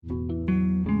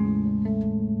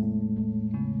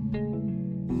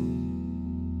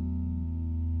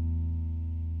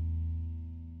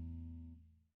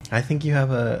I think you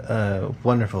have a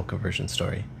wonderful conversion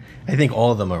story. I think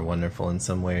all of them are wonderful in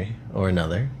some way or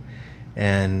another.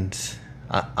 And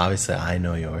obviously I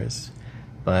know yours.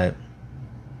 But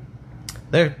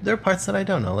there are parts that I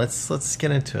don't know. Let's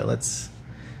get into it. Let's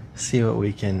see what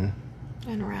we can...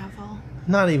 Unravel.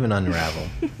 Not even unravel.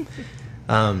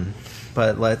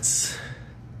 But let's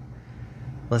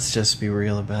just be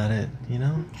real about it, you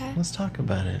know? Okay. Let's talk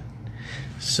about it.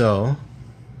 So,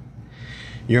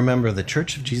 you're a member of the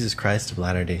Church of Jesus Christ of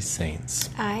Latter-day Saints.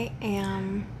 I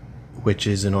am. Which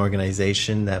is an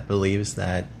organization that believes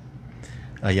that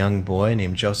a young boy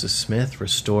named Joseph Smith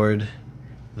restored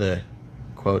the,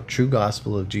 quote, true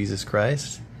gospel of Jesus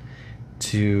Christ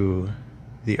to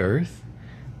the earth,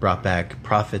 brought back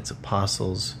prophets,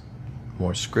 apostles,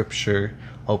 more scripture,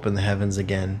 opened the heavens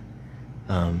again.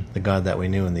 The God that we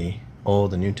knew in the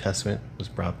Old and New Testament was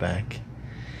brought back.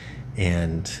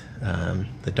 And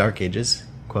the Dark Ages,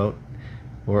 quote,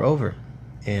 were over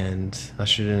and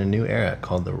ushered in a new era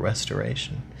called the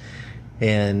Restoration.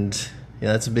 And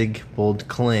that's a big, bold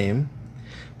claim,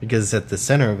 because at the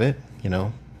center of it,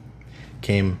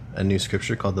 came a new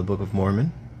scripture called the Book of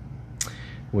Mormon,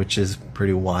 which is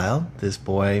pretty wild. This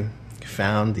boy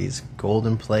found these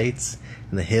golden plates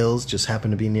in the hills, just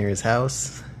happened to be near his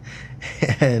house,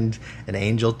 and an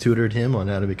angel tutored him on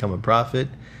how to become a prophet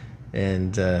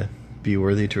and be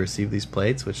worthy to receive these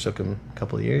plates, which took him a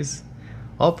couple of years.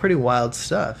 All pretty wild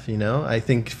stuff, I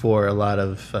think for a lot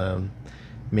of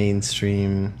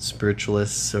mainstream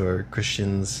spiritualists or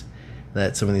Christians,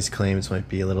 that some of these claims might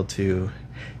be a little too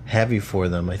heavy for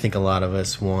them. I think a lot of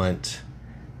us want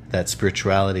that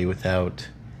spirituality without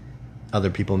other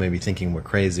people maybe thinking we're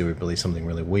crazy, we believe something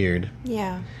really weird.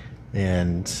 Yeah.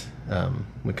 And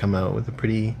we come out with a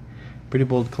pretty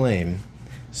bold claim.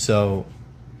 So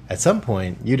at some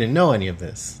point, you didn't know any of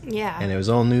this. Yeah. And it was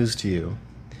all news to you.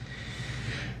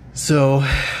 So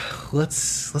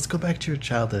let's go back to your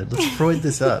childhood. Let's Freud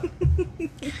this up.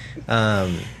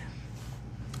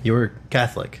 You were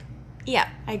Catholic. Yeah,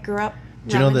 I grew up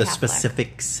Do you know the Catholic.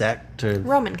 specific sect? Or...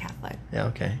 Roman Catholic. Yeah,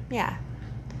 okay. Yeah.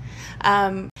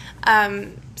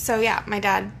 So yeah, my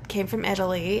dad came from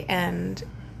Italy, and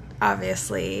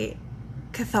obviously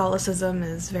Catholicism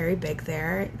is very big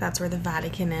there. That's where the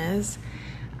Vatican is.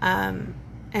 And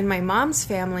my mom's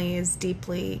family is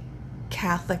deeply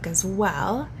Catholic as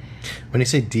well. When you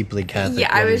say deeply Catholic,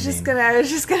 yeah, what I do was you just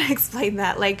mean? gonna explain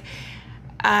that. Like,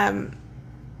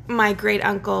 my great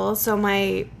uncle, so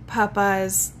my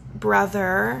papa's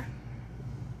brother,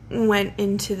 went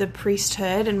into the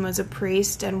priesthood and was a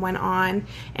priest and went on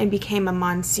and became a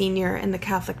Monsignor in the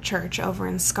Catholic Church over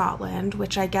in Scotland,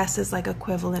 which I guess is like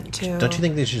equivalent to... Don't you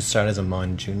think they should start as a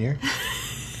Mon Junior?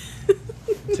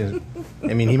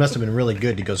 I mean, he must have been really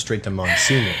good to go straight to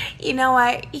Monsignor. You know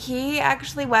what? He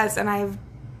actually was, and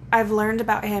I've learned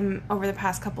about him over the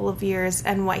past couple of years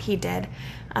and what he did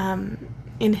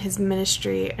in his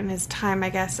ministry and his time, I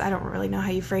guess. I don't really know how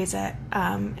you phrase it.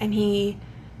 And he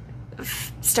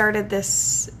started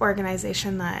this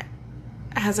organization that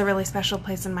has a really special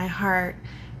place in my heart.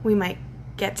 We might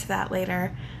get to that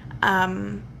later.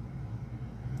 And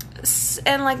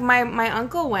like my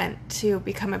uncle went to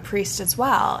become a priest as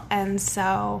well, and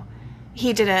so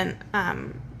he didn't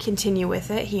continue with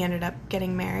it. He ended up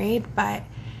getting married, but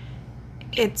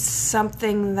it's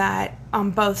something that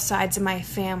on both sides of my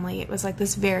family, it was like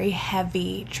this very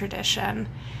heavy tradition.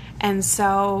 And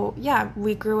so yeah,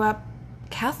 we grew up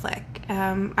Catholic.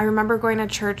 I remember going to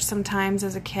church sometimes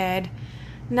as a kid,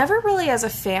 never really as a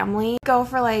family. Go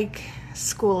for like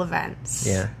school events.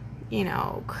 Yeah.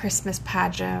 Christmas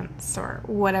pageants or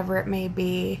whatever it may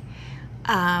be.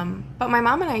 But my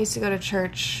mom and I used to go to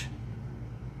church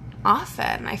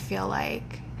often, I feel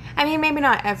like. I mean, maybe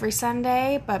not every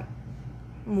Sunday, but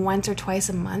once or twice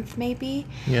a month, maybe.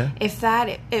 Yeah. If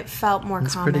that, it felt more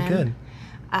common. That's pretty good.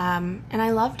 And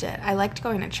I loved it. I liked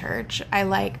going to church. I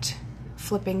liked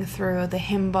flipping through the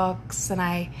hymn books.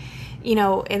 And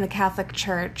in the Catholic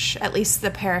Church, at least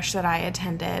the parish that I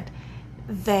attended,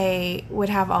 they would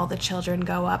have all the children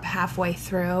go up halfway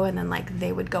through, and then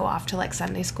they would go off to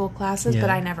Sunday school classes. Yeah. But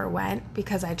I never went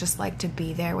because I just liked to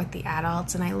be there with the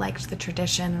adults, and I liked the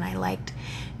tradition, and I liked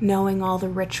knowing all the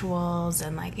rituals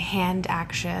and hand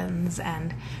actions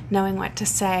and knowing what to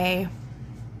say.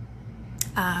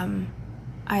 I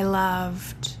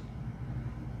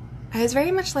was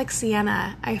very much like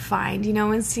Sienna, I find.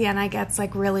 When Sienna gets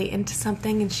really into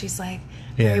something and she's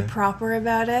very proper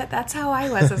about it. That's how I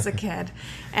was as a kid.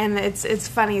 And it's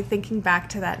funny thinking back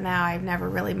to that now. I've never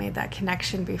really made that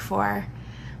connection before.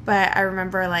 But I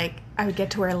remember I would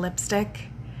get to wear lipstick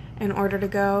in order to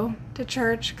go to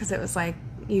church, because it was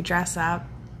you dress up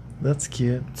That's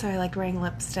cute. So I liked wearing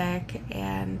lipstick,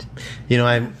 and You know,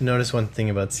 I've noticed one thing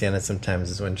about Sienna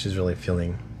sometimes is when she's really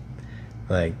feeling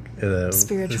like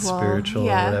spiritual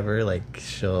Yeah. or whatever, like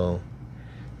she'll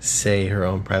say her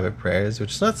own private prayers,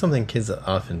 which is not something kids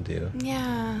often do,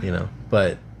 yeah. you know.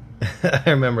 But I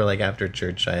remember like after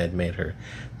church I had made her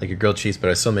like a grilled cheese, but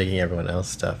I was still making everyone else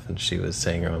stuff, and she was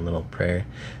saying her own little prayer.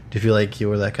 Do you feel like you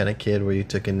were that kind of kid where you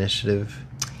took initiative?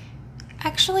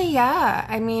 Actually, yeah.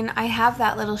 I mean, I have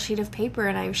that little sheet of paper,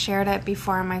 and I've shared it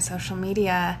before on my social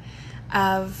media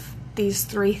of these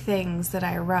 3 things that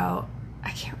I wrote.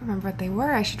 I can't remember what they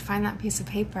were. I should find that piece of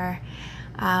paper.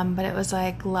 But it was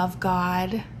like, love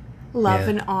God, love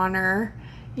and honor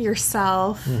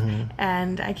yourself,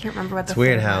 and I can't remember what the It's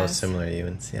weird third how was. similar you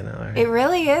and Sienna are. It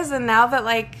really is, and now that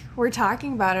like we're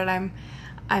talking about it,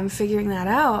 I'm figuring that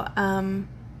out.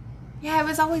 Yeah, it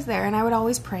was always there, and I would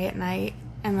always pray at night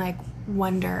and like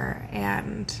wonder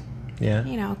and Yeah.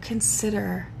 you know,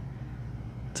 consider.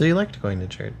 So you liked going to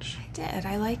church? I did.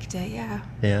 I liked it. Yeah.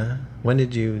 Yeah. When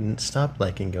did you stop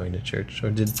liking going to church,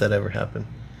 or did that ever happen?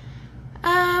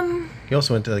 You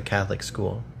also went to the Catholic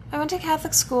school. I went to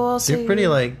Catholic school, so You're pretty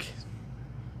like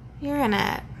you're in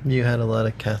it. you had a lot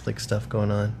of Catholic stuff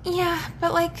going on. Yeah,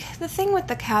 but like the thing with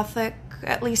the Catholic,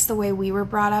 at least the way we were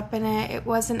brought up in it, it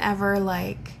wasn't ever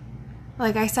like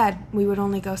I said, we would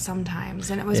only go sometimes,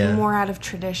 and it was Yeah. more out of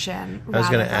tradition. I was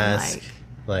rather going to than, ask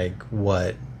like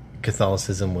what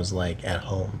Catholicism was like at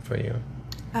home for you.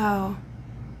 oh,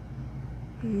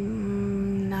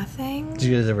 nothing. Did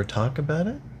you guys ever talk about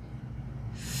it?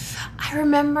 I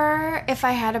remember if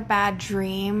I had a bad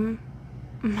dream,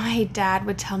 my dad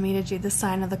would tell me to do the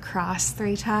sign of the cross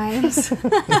 3 times.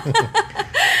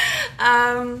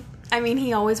 I mean,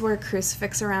 he always wore a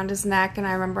crucifix around his neck, and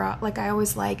I remember, like, I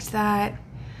always liked that.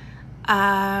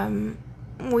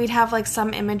 We'd have, like,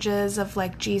 some images of,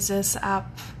 like, Jesus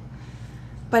up,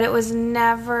 but it was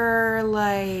never,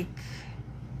 like,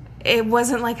 it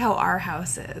wasn't like how our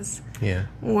house is. Yeah.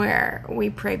 Where we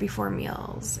pray before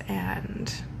meals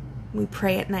and we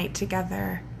pray at night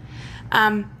together.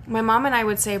 My mom and I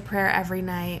would say a prayer every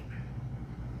night.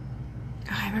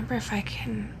 Oh, I wonder if I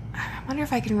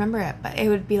can remember it, but it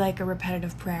would be like a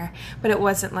repetitive prayer. But it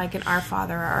wasn't like an Our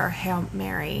Father or a Hail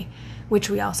Mary, which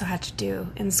we also had to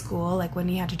do in school, like when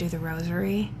you had to do the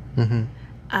rosary.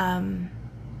 Mm-hmm.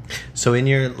 So in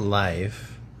your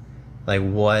life, like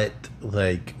what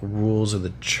like rules of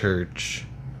the church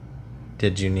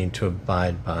did you need to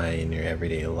abide by in your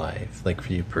everyday life, like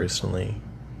for you personally?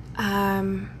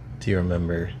 Do you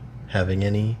remember having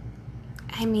any?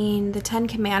 I mean, the 10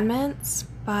 Commandments,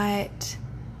 but,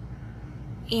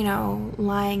 you know,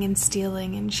 lying and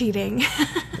stealing and cheating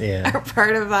Yeah. are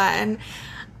part of that. And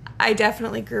I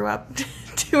definitely grew up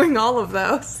doing all of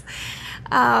those.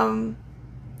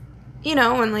 You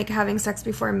know, and like having sex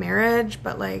before marriage,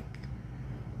 but like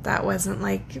that wasn't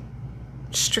like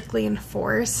strictly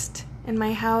enforced in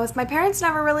my house. My parents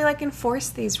never really like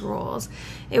enforced these rules.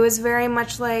 It was very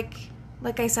much like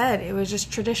I said, it was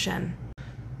just tradition.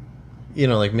 You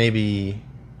know, like maybe,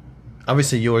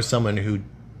 obviously you're someone who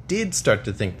did start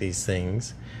to think these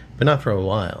things, but not for a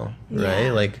while, right?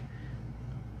 Yeah. Like,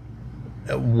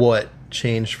 what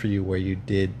changed for you where you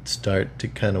did start to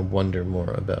kind of wonder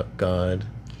more about God,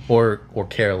 or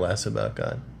care less about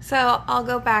God? So I'll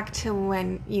go back to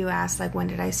when you asked, like, when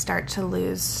did I start to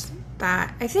lose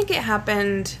that? I think it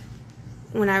happened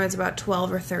when I was about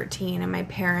 12 or 13 and my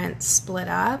parents split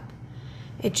up.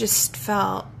 It just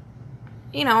felt,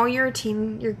 you know, you're a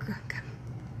teen, you're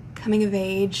coming of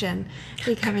age and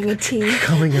becoming a teen.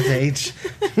 Coming of age.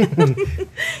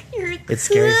 You're It's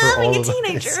scary for all a of us.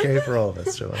 teenager. It's scary for all of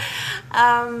us,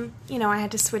 Joelle. You know, I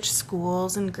had to switch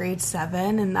schools in grade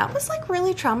 7, and that was like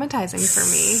really traumatizing for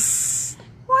me.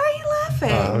 Why are you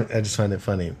laughing? I just find it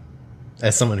funny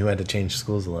as someone who had to change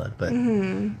schools a lot, but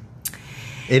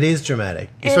it is dramatic,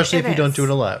 especially if you don't do it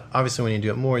a lot. Obviously, when you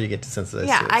do it more, you get desensitized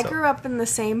Yeah, to it. I grew up in the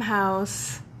same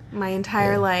house my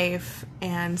entire life,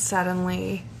 and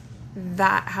suddenly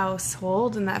that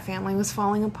household and that family was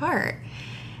falling apart.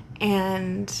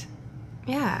 And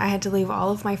yeah, I had to leave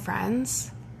all of my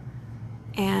friends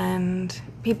and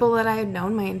people that I had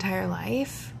known my entire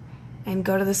life and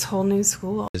go to this whole new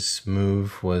school. This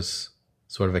move was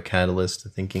sort of a catalyst to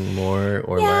thinking more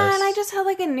or Yeah, less. and I just had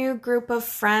like a new group of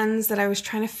friends that I was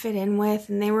trying to fit in with,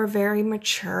 and they were very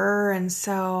mature, and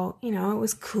so, you know, it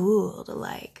was cool to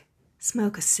like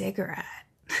smoke a cigarette.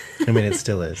 I mean, it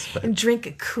still is. But And drink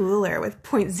a cooler with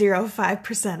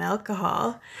 0.05%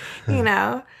 alcohol, you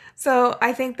know? So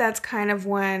I think that's kind of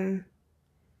when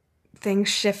things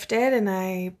shifted and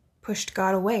I pushed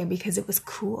God away because it was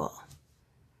cool.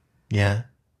 yeah.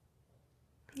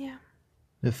 Yeah.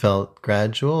 It felt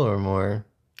gradual or more?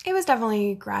 It was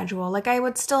definitely gradual. Like, I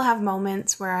would still have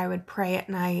moments where I would pray at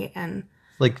night and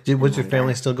Like, was your wonder.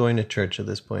 family still going to church at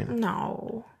this point?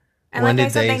 No. And When like I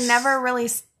did said, they they never really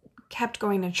kept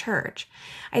going to church.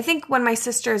 I think when my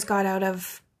sisters got out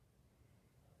of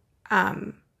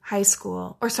high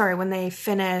school, or sorry, when they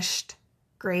finished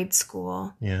grade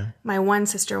school, Yeah. my one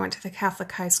sister went to the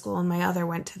Catholic high school and my other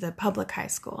went to the public high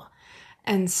school.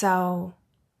 And so,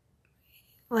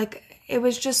 like, it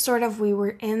was just sort of, we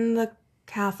were in the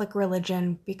Catholic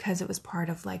religion because it was part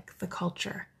of, like, the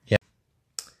culture. Yeah.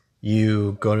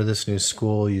 You go to this new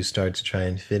school, you start to try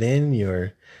and fit in,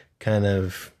 you're kind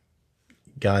of,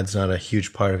 God's not a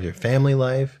huge part of your family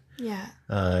life. Yeah.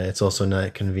 It's also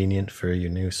not convenient for your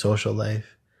new social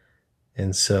life.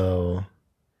 And so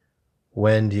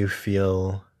when do you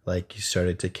feel like you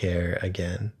started to care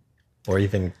again? Or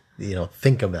even,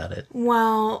 think about it?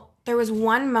 Well, there was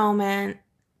one moment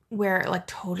where it like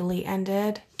totally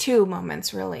ended. Two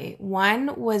moments, really.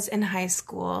 One was in high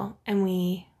school and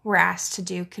we were asked to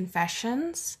do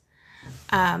confessions.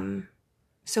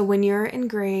 So when you're in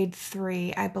grade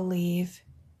 3, I believe,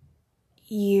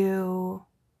 so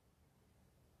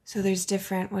there's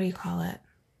different, what do you call it?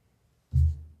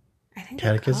 I think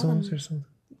Catechisms or something?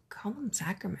 Call them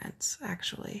sacraments,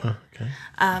 actually. Oh, okay.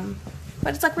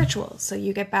 But it's like rituals. So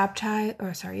you get baptized,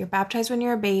 you're baptized when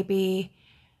you're a baby.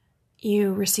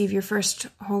 You receive your first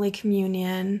Holy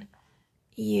Communion.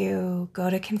 You go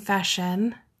to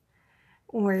confession,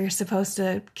 where you're supposed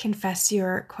to confess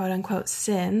your quote unquote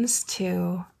sins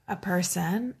to a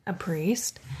person, a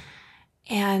priest.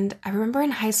 And I remember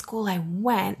in high school I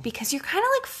went because you're kind of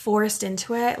like forced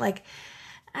into it. Like,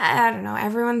 I don't know,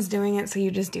 everyone's doing it, so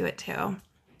you just do it too.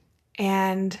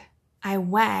 And I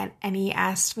went and he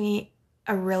asked me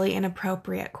a really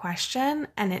inappropriate question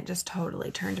and it just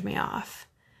totally turned me off.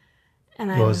 And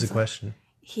what was the question?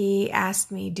 He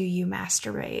asked me, "Do you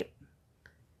masturbate?"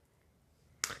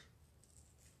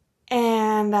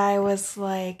 And I was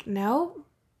like, "No."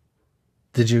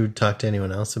 Did you talk to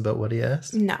anyone else about what he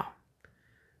asked? No.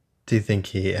 Do you think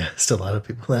he asked a lot of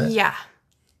people that? Yeah,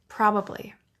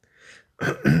 probably.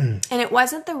 And it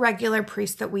wasn't the regular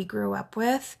priest that we grew up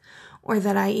with or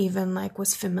that I even like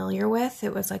was familiar with.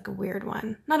 It was like a weird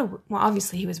one. Well,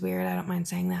 obviously he was weird. I don't mind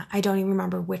saying that. I don't even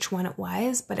remember which one it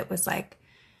was, but it was like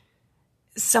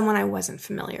someone I wasn't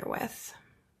familiar with.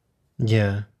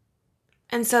 Yeah.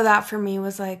 And so that for me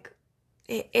was like,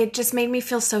 it just made me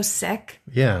feel so sick.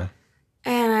 Yeah.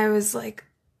 And I was like,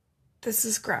 this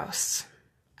is gross.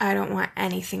 I don't want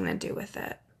anything to do with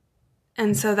it.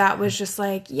 And so that was just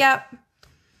like, yep,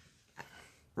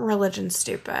 religion's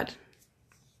stupid.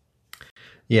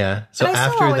 Yeah. So but I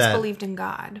after still always that, believed in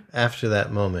God. After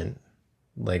that moment,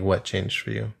 like what changed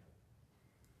for you?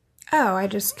 Oh, I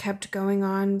just kept going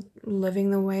on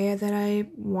living the way that I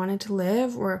wanted to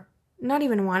live, or not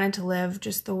even wanted to live,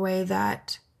 just the way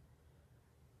that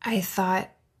I thought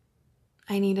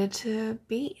I needed to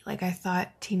be. Like, I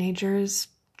thought teenagers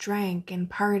drank and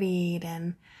partied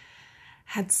and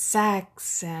had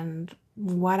sex and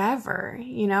whatever,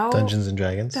 Dungeons and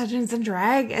Dragons. Dungeons and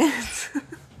Dragons.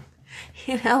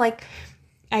 Like,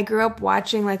 I grew up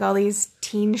watching like all these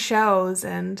teen shows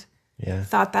and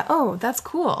thought that, oh, that's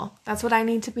cool. That's what I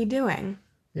need to be doing.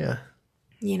 Yeah.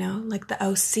 Like the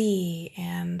OC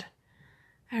and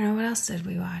I don't know, what else did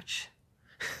we watch?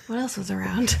 What else was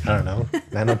around? I don't know.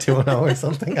 90210 or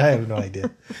something? I have no idea.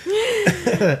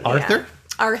 Arthur? Yeah.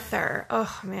 Arthur.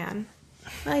 Oh, man.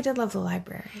 Well, I did love the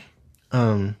library.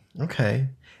 Okay.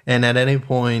 And at any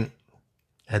point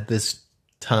at this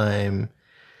time,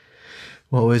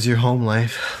 what was your home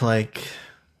life like?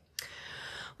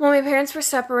 Well, my parents were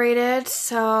separated,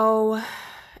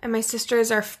 and my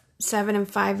sisters are 7 and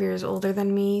 5 years older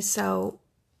than me, so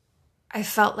I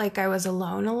felt like I was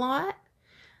alone a lot,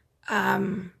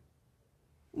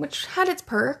 which had its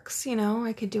perks,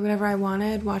 I could do whatever I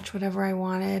wanted, watch whatever I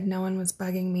wanted, no one was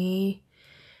bugging me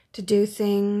to do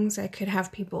things, I could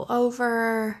have people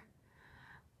over,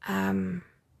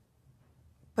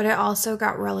 but it also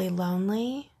got really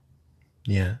lonely.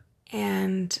 Yeah.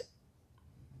 And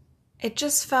it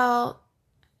just felt,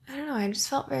 I don't know, I just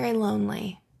felt very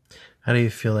lonely. How do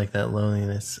you feel like that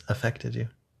loneliness affected you?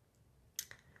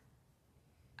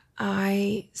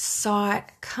 I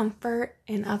sought comfort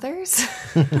in others.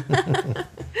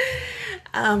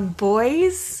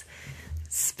 Boys,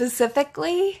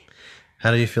 specifically.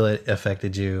 How do you feel it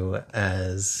affected you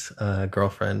as a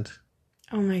girlfriend?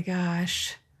 Oh my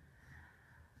gosh.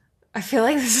 I feel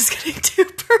like this is getting too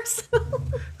personal.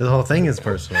 The whole thing is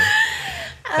personal.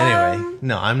 Anyway.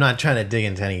 No, I'm not trying to dig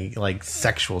into any like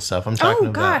sexual stuff. I'm talking Oh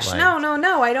about gosh, like,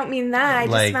 no, I don't mean that. I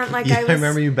just meant like I was. I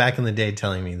remember you back in the day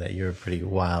telling me that you were pretty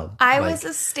wild. I like, was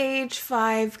a stage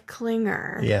 5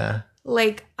 clinger. Yeah.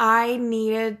 Like I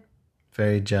needed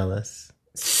Very jealous.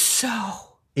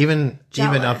 so Even up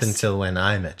jealous. until when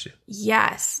I met you.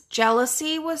 Yes,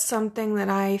 jealousy was something that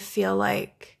I feel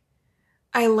like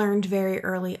I learned very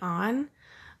early on.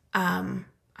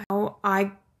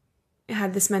 I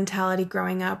had this mentality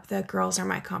growing up that girls are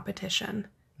my competition,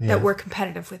 that we're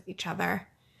competitive with each other,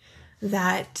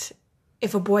 that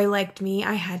if a boy liked me,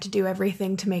 I had to do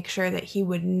everything to make sure that he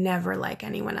would never like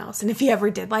anyone else. And if he ever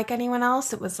did like anyone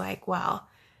else, it was like, well,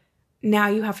 now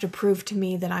you have to prove to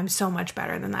me that I'm so much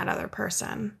better than that other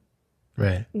person.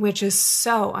 Right. Which is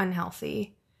so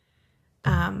unhealthy.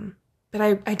 But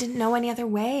I didn't know any other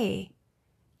way.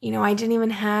 You know, I didn't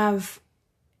even have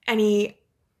any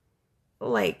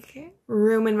like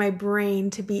room in my brain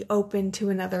to be open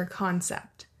to another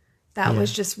concept. That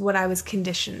was just what I was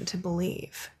conditioned to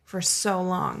believe for so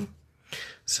long.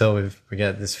 So if we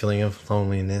got this feeling of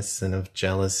loneliness and of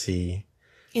jealousy,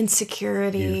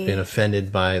 insecurity. You've been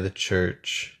offended by the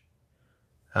church.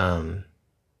 And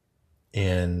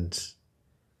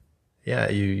yeah,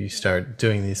 you start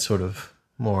doing these sort of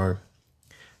more,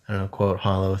 I don't know, quote,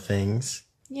 hollow things.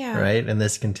 Yeah. Right? And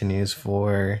this continues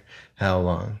for how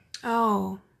long?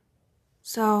 Oh,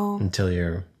 so until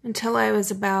I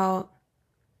was about,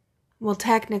 well,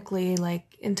 technically,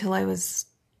 like until I was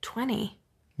 20.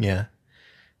 Yeah.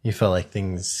 You felt like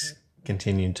things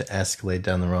continued to escalate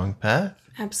down the wrong path?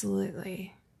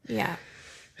 Absolutely. Yeah.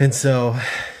 And so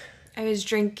I was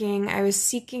drinking, I was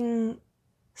seeking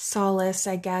solace,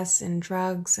 I guess, in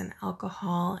drugs and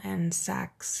alcohol and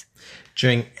sex.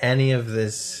 During any of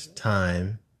this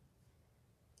time,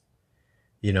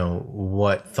 you know,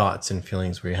 what thoughts and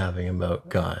feelings were you having about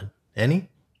God? Any?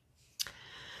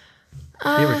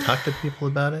 Have you ever talked to people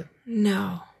about it?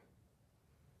 No.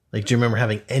 Like, do you remember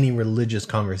having any religious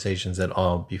conversations at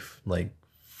all, like,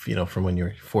 you know, from when you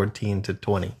were 14 to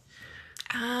 20?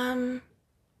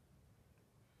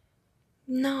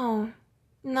 No.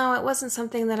 No, it wasn't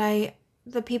something that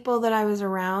the people that I was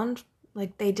around,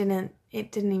 like, it didn't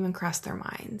even cross their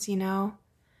minds, you know?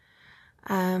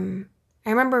 I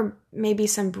remember maybe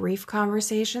some brief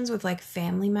conversations with, like,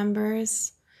 family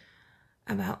members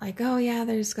about, like, oh, yeah,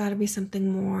 there's got to be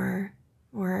something more.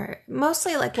 Or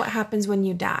mostly, like, what happens when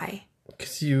you die.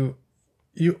 Because you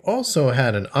also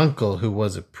had an uncle who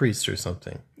was a priest or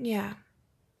something. Yeah.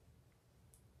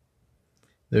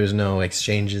 There's no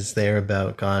exchanges there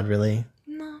about God, really?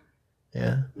 No.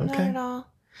 Yeah? Okay. Not at all.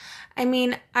 I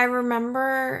mean, I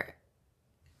remember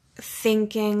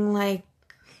thinking, like,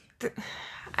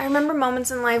 I remember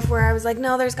moments in life where I was like,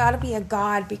 no, there's got to be a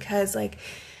God, because, like,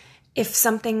 if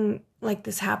something like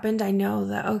this happened, I know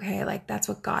that, okay, like, that's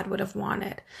what God would have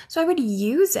wanted. So I would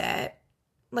use it.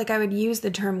 Like, I would use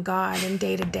the term God in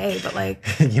day to day, but, like...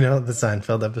 You know, the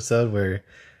Seinfeld episode where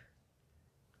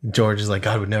George is like,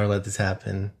 God would never let this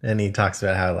happen. And he talks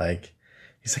about how, like,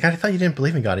 he's like, I thought you didn't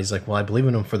believe in God. He's like, well, I believe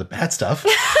in him for the bad stuff.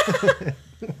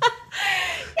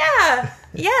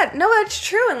 Yeah, no, that's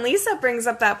true. And Lisa brings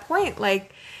up that point.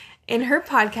 Like, in her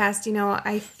podcast, you know,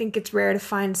 I think it's rare to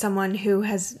find someone who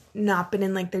has not been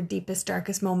in, like, their deepest,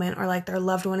 darkest moment, or, like, their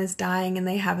loved one is dying and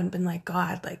they haven't been like,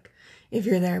 God, like, if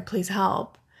you're there, please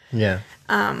help. Yeah.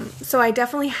 So I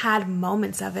definitely had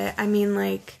moments of it. I mean,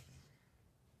 like,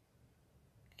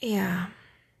 yeah,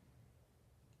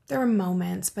 there were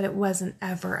moments, but it wasn't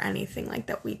ever anything like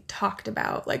that we talked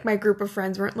about. Like, my group of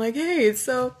friends weren't like, hey,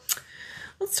 so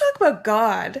let's talk about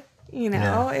God. You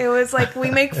know, It was like, we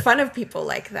make fun of people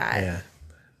like that. Yeah.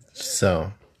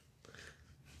 So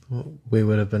we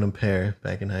would have been a pair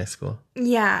back in high school.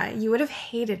 Yeah, you would have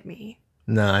hated me.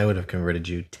 No, I would have converted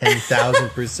you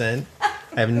 10,000%.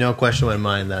 I have no question in my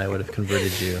mind that I would have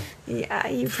converted you. Yeah,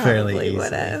 you fairly probably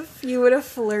would have. You would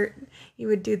have you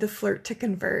would do the flirt to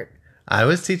convert. I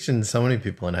was teaching so many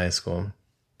people in high school.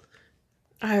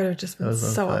 I would have just been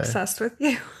so obsessed with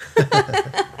you.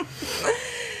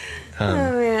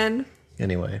 Oh, man.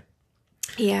 Anyway.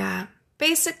 Yeah.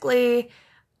 Basically,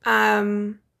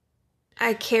 I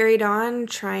carried on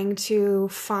trying to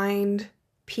find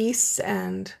peace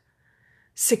and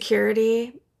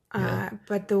security.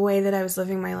 But the way that I was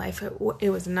living my life, it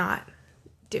was not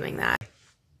doing that.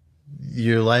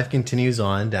 Your life continues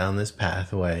on down this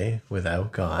pathway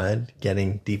without God,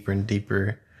 getting deeper and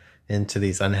deeper into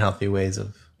these unhealthy ways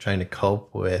of trying to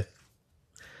cope with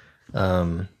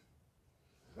your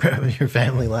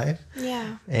family life.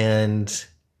 Yeah. And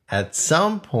at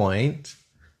some point,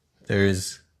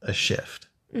 there's a shift.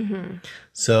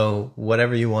 So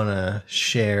whatever you want to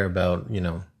share about,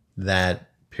 that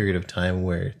period of time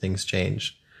where things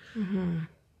changed.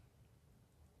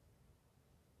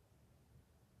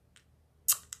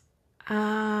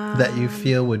 That you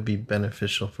feel would be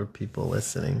beneficial for people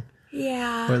listening.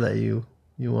 Yeah. Or that you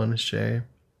want to share.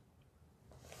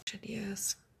 Should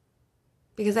use.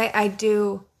 Because I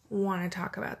do want to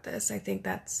talk about this. I think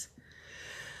that's...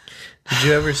 Did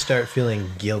you ever start feeling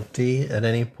guilty at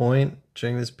any point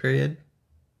during this period?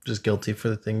 Just guilty for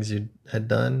the things you had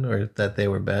done or that they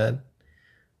were bad?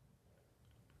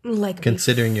 Like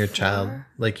considering your before? child,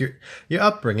 like your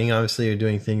upbringing, obviously you're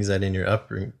doing things that in your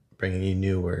upbringing you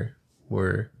knew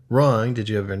were wrong. Did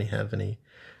you ever have any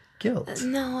guilt?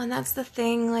 No, and that's the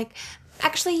thing. Like,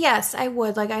 actually, yes, I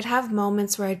would. Like, I'd have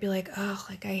moments where I'd be like, oh,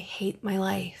 like, I hate my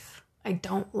life. I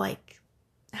don't like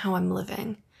how I'm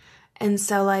living. And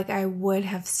so, like, I would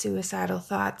have suicidal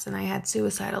thoughts and I had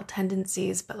suicidal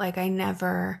tendencies, but, like, I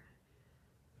never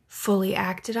fully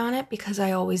acted on it because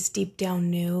I always deep down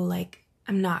knew, like,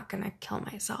 I'm not going to kill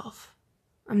myself.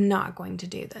 I'm not going to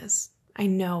do this. I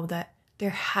know that there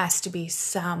has to be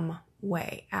some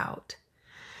way out.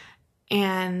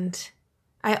 And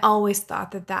I always thought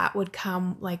that that would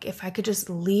come, like, if I could just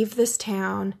leave this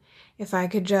town, if I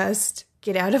could just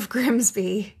get out of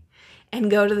Grimsby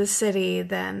and go to the city,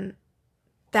 then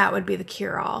that would be the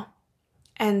cure-all.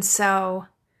 And so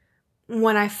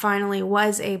when I finally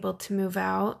was able to move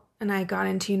out and I got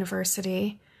into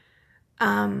university,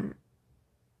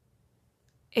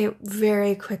 it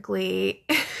very quickly,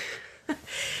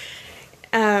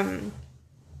 I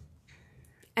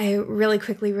really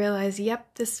quickly realized,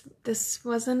 yep, this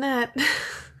wasn't it.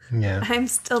 Yeah. I'm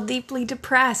still deeply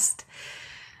depressed.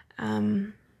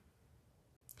 I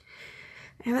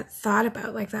haven't thought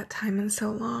about like that time in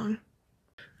so long.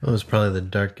 It was probably the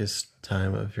darkest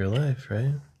time of your life,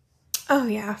 right? Oh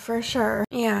yeah, for sure.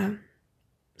 Yeah.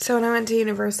 So when I went to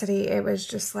university, it was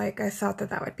just like, I thought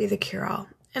that that would be the cure-all.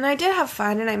 And I did have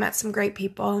fun and I met some great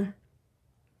people.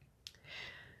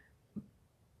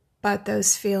 But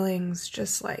those feelings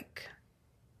just like,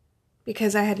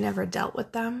 because I had never dealt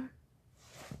with them,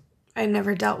 I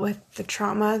never dealt with the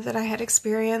trauma that I had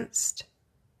experienced,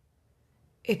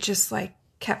 it just like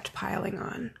kept piling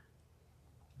on.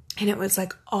 And it was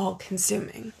like all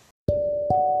consuming.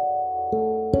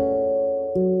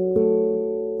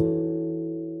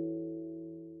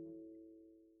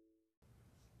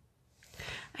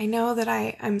 I know that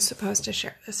I'm supposed to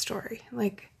share this story,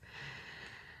 like,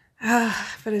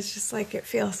 but it's just like, it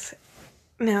feels,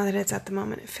 now that it's at the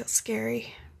moment, it feels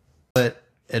scary. What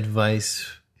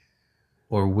advice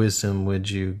or wisdom would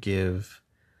you give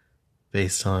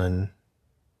based on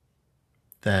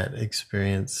that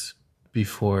experience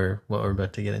before what we're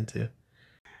about to get into?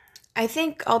 I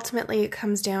think ultimately it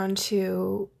comes down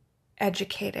to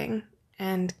educating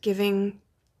and giving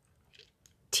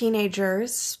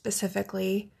teenagers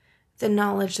specifically the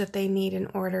knowledge that they need in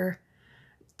order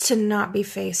to not be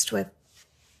faced with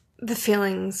the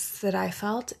feelings that I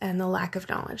felt and the lack of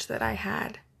knowledge that I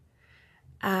had.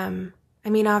 I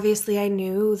mean, obviously I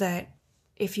knew that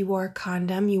if you wore a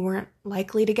condom, you weren't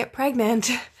likely to get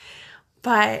pregnant,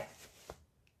 but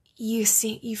you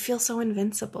feel so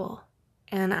invincible.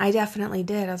 And I definitely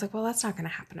did. I was like, well, that's not going to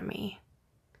happen to me.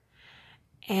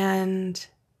 And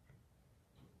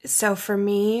so for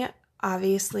me,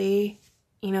 obviously,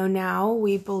 now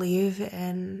we believe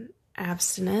in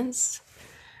abstinence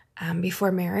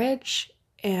before marriage.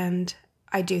 And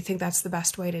I do think that's the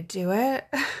best way to do it.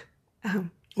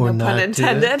 Or no pun not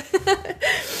intended.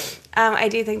 I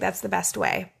do think that's the best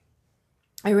way.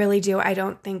 I really do. I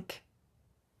don't think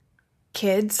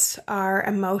kids are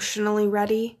emotionally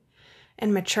ready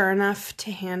and mature enough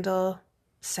to handle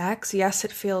sex. Yes,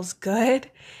 it feels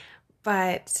good,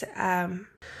 but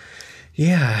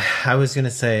yeah, I was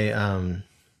gonna say,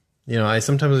 I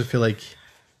sometimes feel like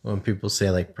when people say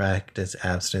like practice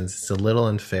abstinence, it's a little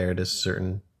unfair to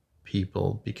certain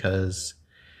people because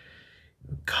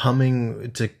what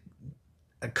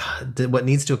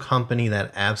needs to accompany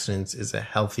that abstinence is a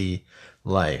healthy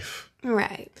life.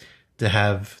 Right. To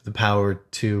have the power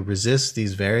to resist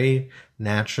these very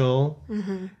natural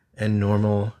and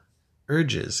normal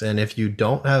urges. And if you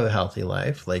don't have a healthy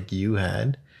life like you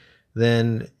had,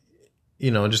 then,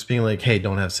 just being like, hey,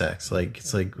 don't have sex. Like,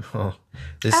 it's like, well,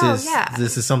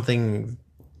 this is something,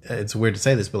 it's weird to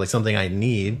say this, but like something I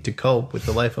need to cope with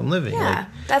the life I'm living. Yeah,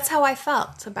 like, that's how I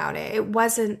felt about it. It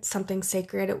wasn't something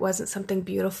sacred. It wasn't something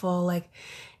beautiful. Like,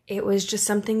 it was just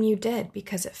something you did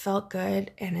because it felt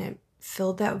good and it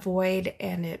filled that void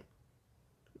and it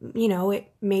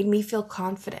it made me feel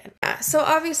confident. So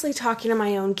obviously talking to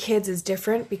my own kids is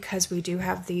different because we do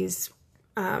have these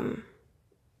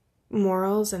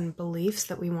morals and beliefs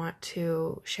that we want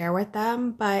to share with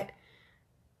them. But,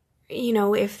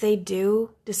 if they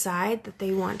do decide that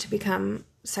they want to become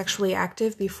sexually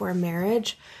active before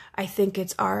marriage, I think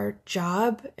it's our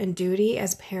job and duty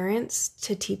as parents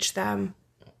to teach them,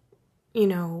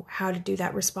 how to do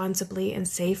that responsibly and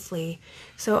safely.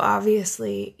 So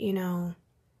obviously,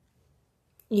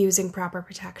 using proper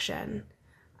protection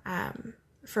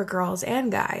for girls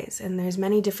and guys. And there's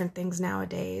many different things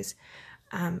nowadays.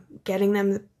 Getting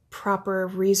them the proper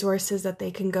resources that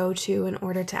they can go to in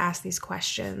order to ask these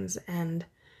questions, and,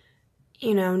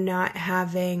 not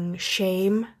having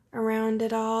shame around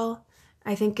it all,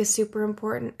 I think is super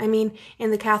important. I mean,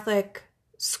 in the Catholic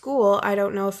school, I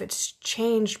don't know if it's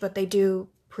changed, but they do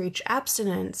preach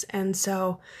abstinence. And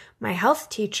so my health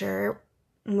teacher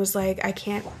was like, I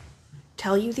can't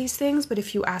tell you these things, but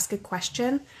if you ask a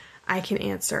question, I can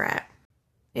answer it.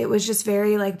 It was just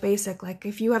very basic,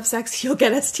 if you have sex, you'll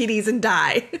get STDs and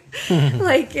die,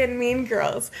 like in Mean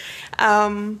Girls.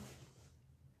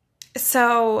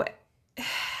 So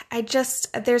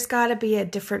there's got to be a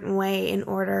different way in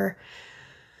order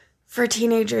for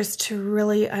teenagers to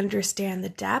really understand the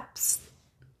depths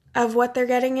of what they're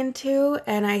getting into.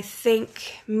 And I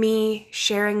think me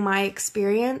sharing my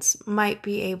experience might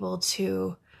be able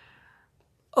to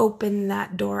open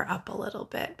that door up a little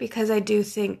bit, because I do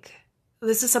think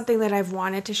this is something that I've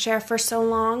wanted to share for so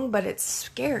long, but it's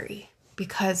scary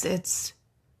because it's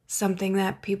something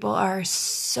that people are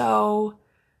so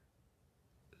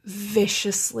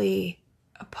viciously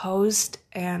opposed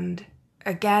and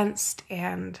against,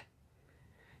 and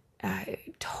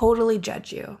totally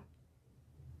judge you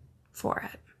for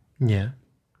it. Yeah.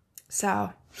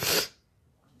 So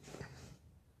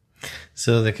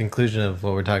the conclusion of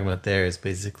what we're talking about there is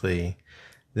basically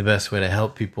the best way to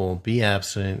help people be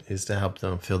abstinent is to help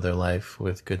them fill their life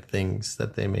with good things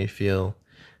that they may feel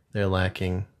they're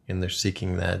lacking, and they're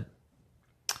seeking that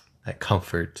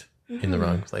comfort in the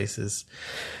wrong places.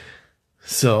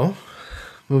 So,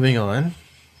 moving on.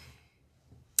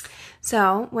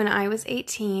 So, when I was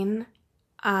 18,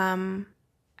 I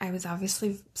was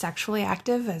obviously sexually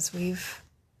active, as we've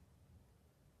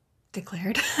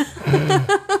declared.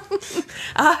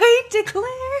 I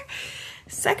declare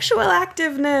sexual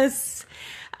activeness.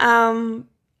 And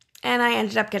I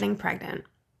ended up getting pregnant.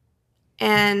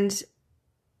 And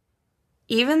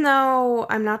even though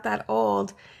I'm not that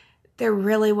old, there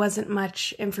really wasn't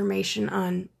much information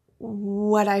on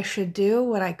what I should do,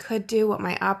 what I could do, what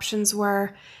my options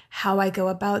were, how I go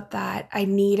about that. I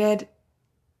needed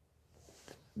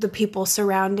the people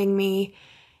surrounding me.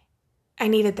 I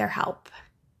needed their help.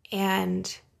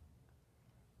 And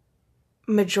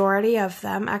majority of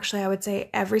them, actually I would say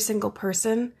every single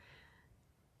person,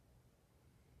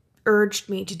 urged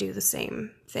me to do the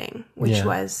same thing, which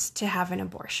was to have an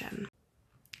abortion.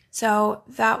 So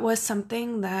that was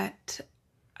something that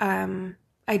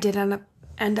I did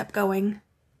end up going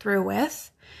through with.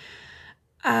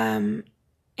 And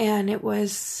it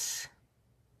was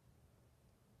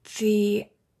the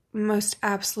most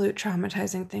absolute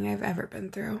traumatizing thing I've ever been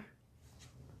through.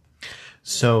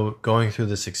 So going through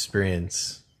this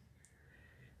experience,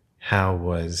 how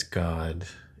was God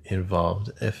involved,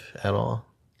 if at all?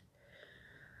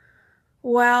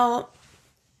 Well,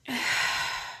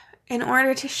 in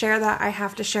order to share that, I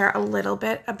have to share a little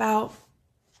bit about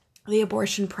the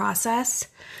abortion process.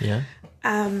 Yeah.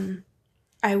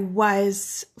 I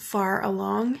was far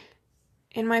along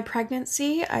in my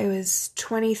pregnancy. I was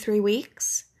 23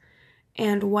 weeks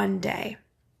and 1 day.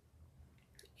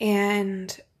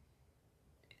 And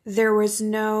there was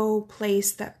no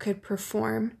place that could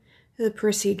perform the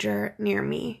procedure near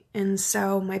me. And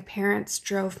so my parents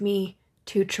drove me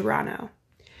to Toronto.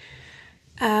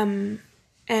 And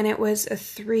it was a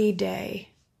 3-day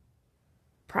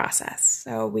process.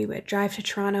 So we would drive to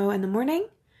Toronto in the morning,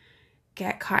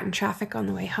 get caught in traffic on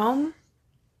the way home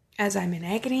as I'm in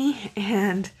agony,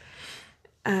 and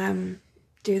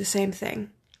do the same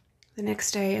thing the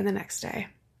next day and the next day.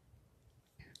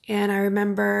 And I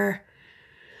remember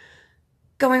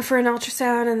going for an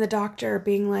ultrasound and the doctor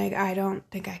being like, I don't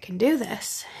think I can do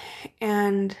this.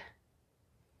 And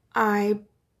I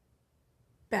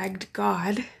begged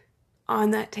God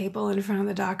on that table in front of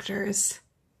the doctors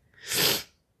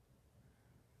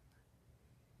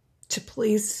to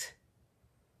please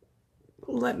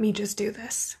let me just do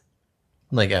this.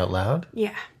 Like out loud?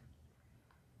 Yeah.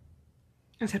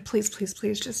 I said, please, please,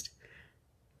 please, just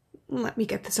let me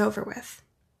get this over with.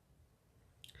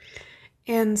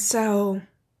 And so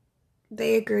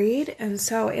they agreed. And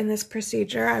so in this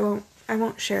procedure, I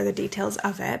won't share the details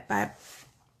of it, but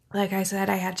like I said,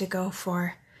 I had to go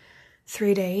for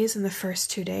 3 days. And the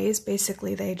first 2 days,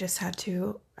 basically, they just had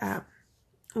to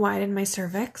widen my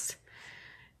cervix.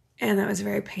 And that was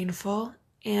very painful.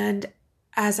 And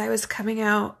as I was coming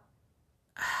out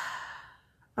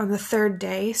on the third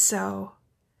day, the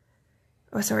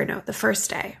first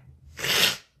day,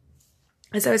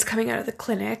 as I was coming out of the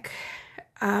clinic,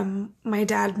 my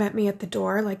dad met me at the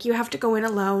door. Like, you have to go in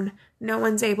alone. No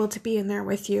one's able to be in there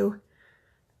with you.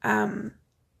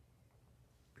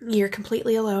 You're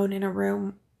completely alone in a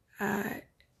room, and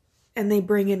they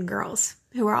bring in girls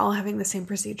who are all having the same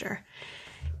procedure,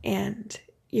 and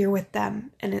you're with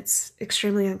them, and it's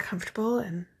extremely uncomfortable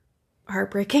and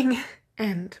heartbreaking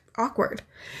and awkward.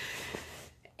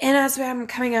 And as I'm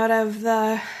coming out of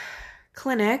the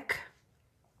clinic,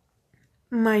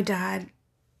 my dad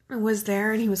was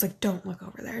there, and he was like, "Don't look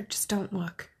over there. Just don't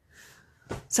look."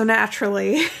 So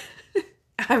naturally,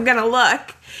 I'm gonna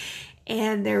look.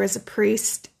 And there was a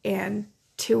priest and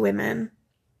 2 women,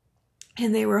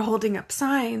 and they were holding up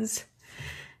signs,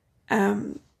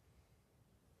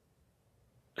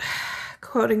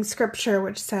 quoting scripture,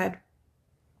 which said,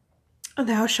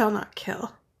 "Thou shalt not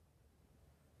kill."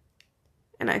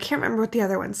 And I can't remember what the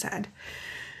other one said,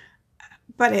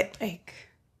 but it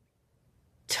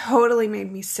totally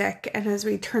made me sick. And as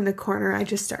we turned the corner, I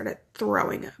just started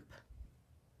throwing up.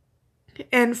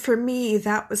 And for me,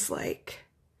 that was like,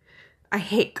 I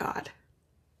hate God,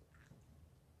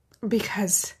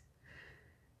 because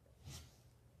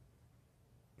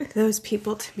those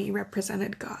people to me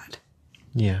represented God.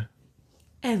 Yeah.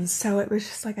 And so it was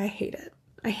just like, I hate it.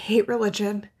 I hate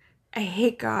religion. I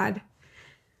hate God.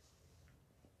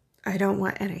 I don't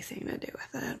want anything to do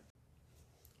with it.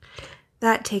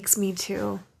 That takes me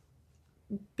to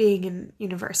being in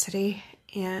university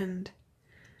and,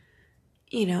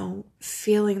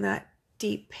 feeling that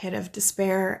deep pit of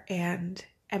despair and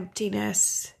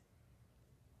emptiness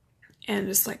and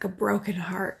just like a broken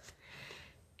heart.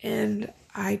 And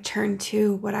I turned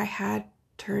to what I had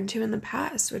turned to in the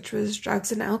past, which was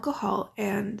drugs and alcohol.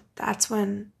 And that's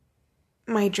when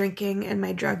my drinking and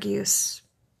my drug use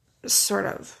sort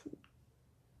of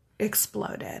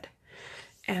exploded.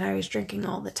 And I was drinking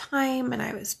all the time, and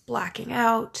I was blacking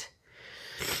out.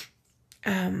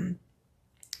 And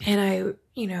I,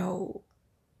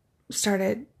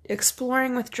 started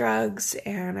exploring with drugs,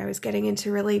 and I was getting into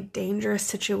really dangerous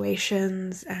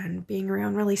situations and being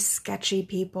around really sketchy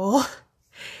people.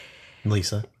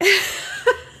 Lisa.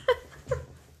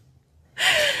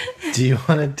 Do you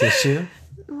want a tissue?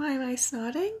 Why am I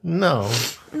snotting? No.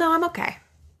 No, I'm okay.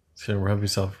 Should rub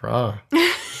yourself raw.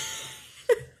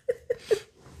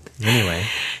 Anyway.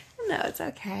 No, it's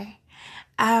okay.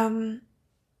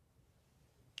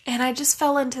 And I just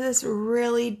fell into this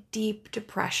really deep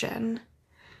depression.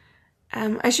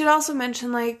 I should also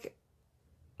mention,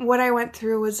 what I went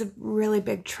through was a really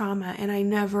big trauma, and I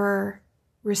never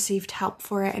received help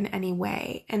for it in any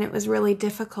way. And it was really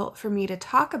difficult for me to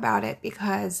talk about it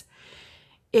because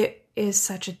it is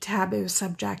such a taboo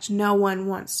subject. No one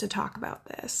wants to talk about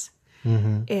this.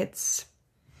 Mm-hmm. It's,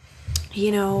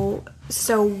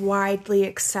 so widely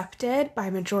accepted by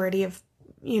majority of,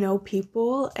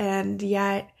 people, and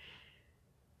yet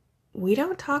we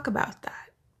don't talk about that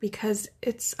because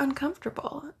it's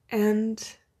uncomfortable.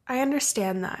 And I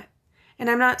understand that. And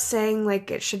I'm not saying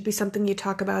it should be something you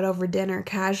talk about over dinner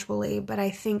casually, but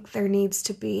I think there needs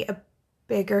to be a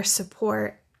bigger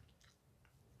support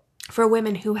for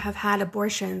women who have had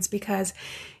abortions, because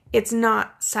it's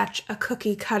not such a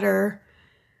cookie cutter,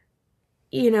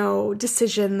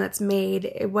 decision that's made.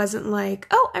 It wasn't like,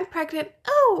 oh, I'm pregnant.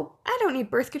 Oh, I don't need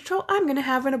birth control. I'm going to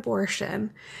have an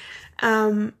abortion.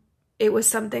 It was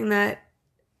something that,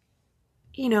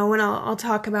 and I'll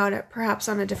talk about it perhaps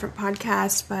on a different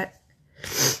podcast, but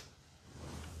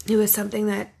it was something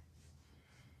that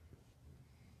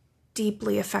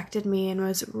deeply affected me and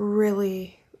was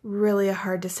really, really a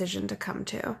hard decision to come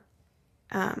to.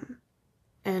 And,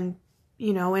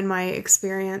 in my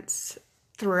experience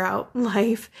throughout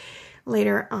life,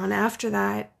 later on after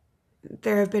that,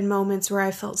 there have been moments where I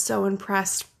felt so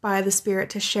impressed by the Spirit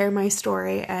to share my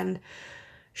story. And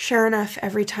sure enough,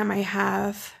 every time I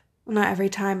have, well, not every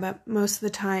time, but most of the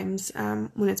times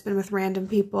when it's been with random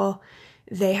people,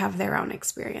 they have their own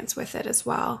experience with it as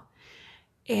well.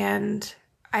 And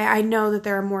I know that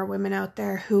there are more women out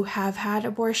there who have had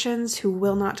abortions who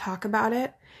will not talk about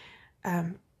it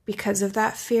because of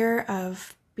that fear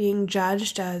of being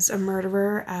judged as a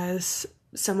murderer, as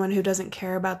someone who doesn't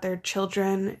care about their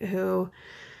children, who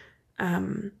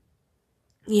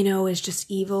is just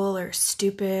evil or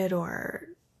stupid or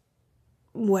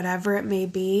whatever it may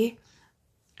be.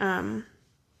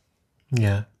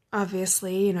 Yeah.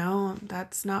 Obviously,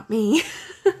 that's not me.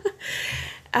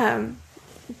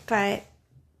 But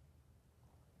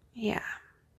yeah.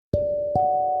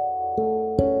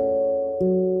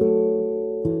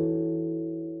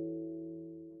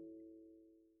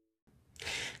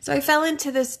 So I fell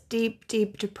into this deep,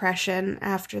 deep depression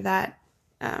after that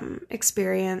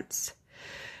experience.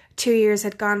 2 years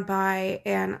had gone by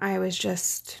and I was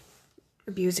just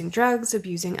abusing drugs,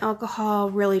 abusing alcohol,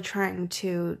 really trying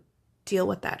to deal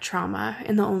with that trauma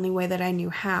in the only way that I knew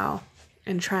how,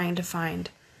 and trying to find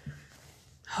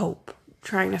hope,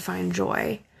 trying to find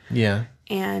joy. Yeah.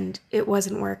 And it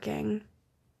wasn't working.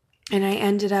 And I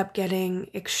ended up getting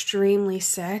extremely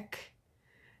sick,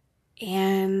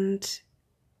 and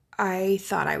I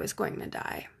thought I was going to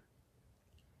die.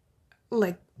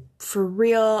 Like, for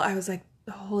real, I was like,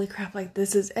 holy crap, like,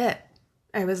 this is it.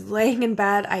 I was laying in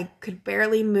bed, I could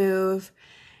barely move,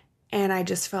 and I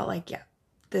just felt like, yeah,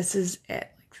 this is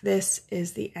it. Like, this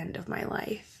is the end of my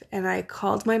life. And I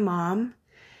called my mom.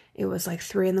 It was like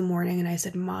 3 a.m, and I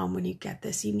said, Mom, when you get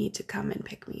this, you need to come and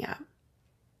pick me up.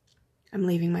 I'm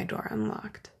leaving my door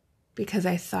unlocked. Because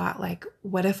I thought, like,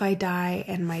 what if I die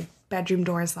and my bedroom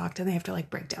door is locked and they have to, like,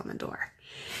 break down the door?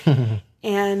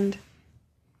 And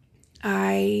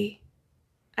I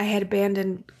had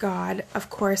abandoned God, of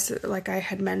course, like I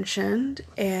had mentioned,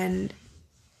 and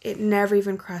it never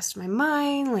even crossed my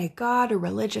mind, like God or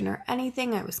religion or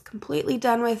anything. I was completely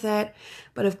done with it.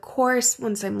 But of course,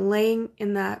 once I'm laying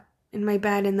in my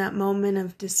bed in that moment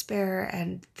of despair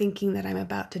and thinking that I'm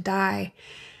about to die,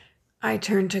 I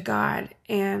turned to God,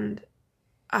 and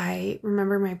I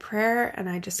remember my prayer, and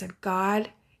I just said, God,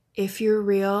 if you're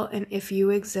real and if you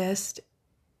exist,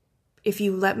 if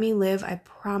you let me live, I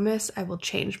promise I will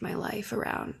change my life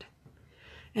around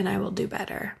and I will do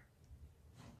better.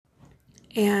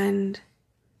 And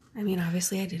I mean,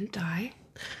 obviously I didn't die.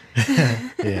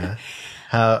 Yeah.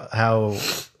 How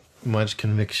much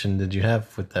conviction did you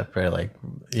have with that prayer? Like,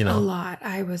 A lot.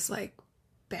 I was like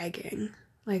begging.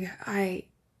 Like I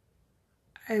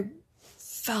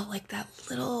felt like that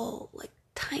little, like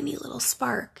tiny little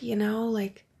spark,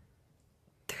 like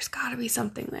there's gotta be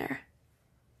something there.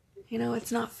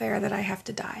 It's not fair that I have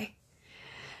to die.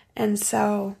 And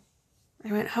so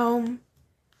I went home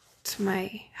to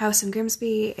my house in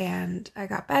Grimsby and I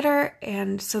got better.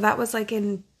 And so that was like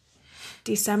in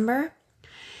December.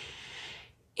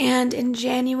 And in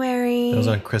January... That was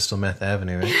on Crystal Meth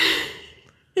Avenue, right?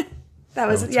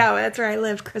 That's where I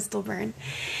lived, Crystal Burn.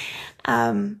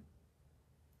 In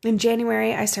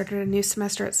January, I started a new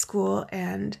semester at school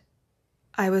and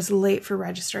I was late for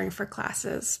registering for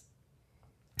classes.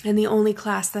 And the only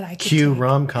class that I could Cue take...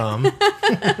 rom-com. And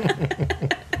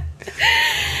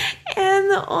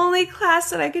the only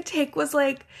class that I could take was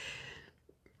like,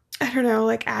 I don't know,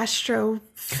 like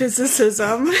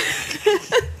astrophysicism.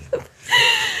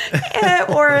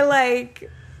 Or like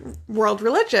world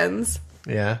religions.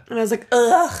 Yeah. And I was like,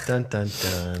 ugh. Dun, dun,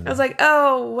 dun. I was like,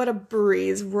 oh, what a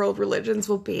breeze world religions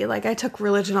will be. Like, I took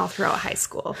religion all throughout high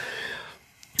school.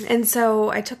 And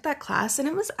so I took that class, and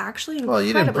it was actually incredibly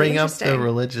you didn't bring up interesting. the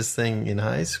religious thing in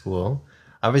high school.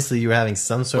 Obviously, you were having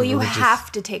some sort of religious... you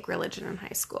have to take religion in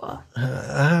high school.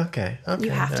 Okay.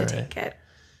 You have to take it.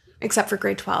 Except for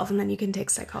grade 12, and then you can take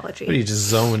psychology. What, you just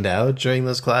zoned out during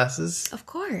those classes? Of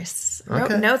course. Okay.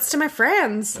 Wrote notes to my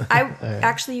friends. I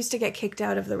actually used to get kicked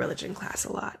out of the religion class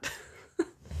a lot.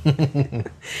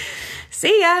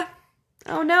 See ya.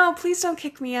 Oh no, please don't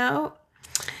kick me out.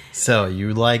 So,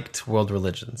 you liked world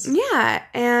religions. Yeah,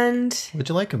 and... What'd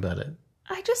you like about it?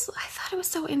 I thought it was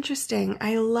so interesting.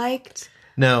 I liked...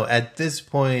 No, at this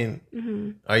point,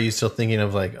 Are you still thinking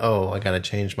of like, oh, I gotta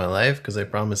change my life because I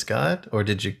promised God? Or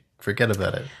did you forget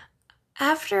about it?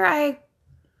 After I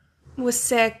was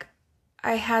sick,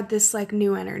 I had this like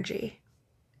new energy.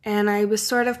 And I was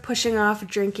sort of pushing off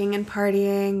drinking and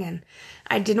partying, and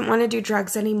I didn't want to do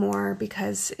drugs anymore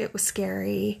because it was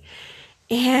scary.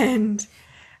 And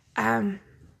being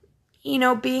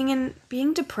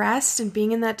depressed and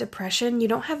being in that depression, you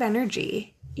don't have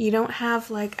energy. You don't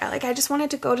have I just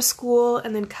wanted to go to school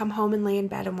and then come home and lay in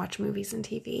bed and watch movies and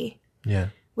TV. Yeah.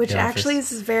 Which actually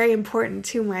is very important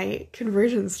to my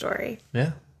conversion story.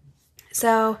 Yeah.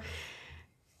 So,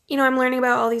 I'm learning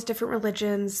about all these different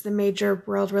religions, the major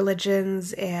world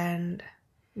religions, and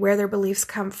where their beliefs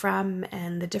come from,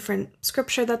 and the different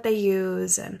scripture that they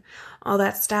use, and all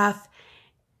that stuff.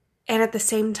 And at the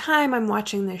same time, I'm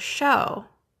watching this show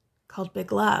called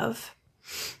Big Love.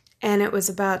 And it was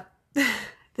about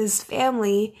this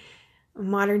family a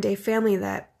modern day family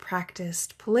that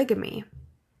practiced polygamy.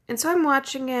 And so I'm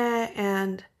watching it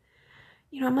and,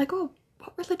 I'm like, oh,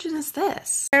 what religion is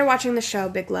this? I started watching the show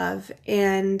Big Love,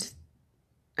 and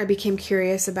I became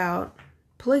curious about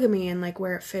polygamy and like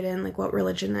where it fit in, like what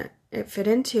religion it fit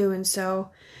into. And so...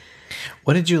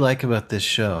 What did you like about this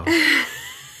show?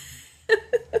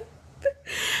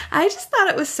 I just thought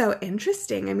it was so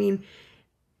interesting. I mean,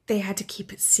 they had to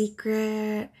keep it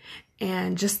secret,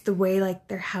 and just the way like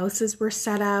their houses were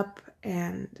set up,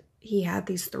 and he had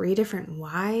these 3 different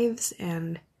wives,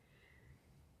 and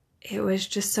it was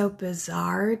just so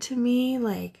bizarre to me.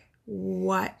 Like,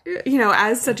 what,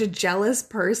 as such a jealous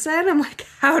person, I'm like,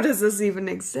 how does this even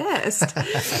exist?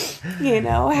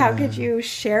 How could you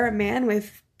share a man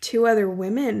with 2 other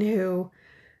women who,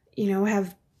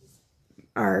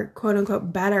 are quote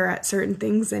unquote better at certain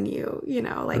things than you,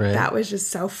 right. That was just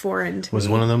so foreign to me. Was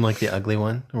one of them like the ugly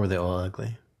one, or were they all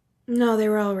ugly? No, they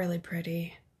were all really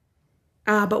pretty.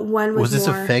 But one was this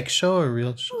more... a fake show or a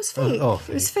real show? It was fake. Oh, fake.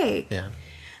 It was fake. Yeah.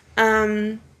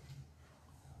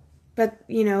 But,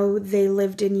 they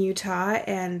lived in Utah,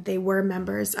 and they were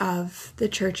members of the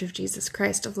Church of Jesus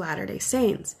Christ of Latter-day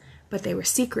Saints, but they were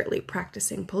secretly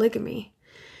practicing polygamy.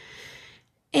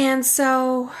 And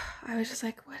so I was just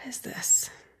like, what is this?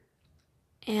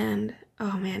 And,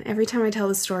 oh man, every time I tell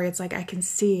the story, it's like I can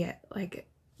see it, like,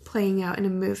 playing out in a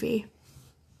movie.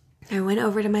 I went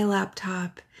over to my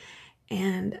laptop,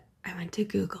 and I went to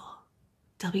Google,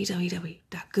 www.google.ca.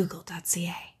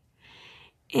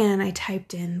 And I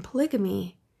typed in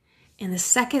polygamy, and the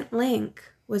second link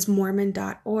was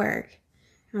Mormon.org.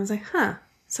 And I was like, huh.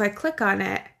 So I click on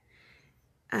it,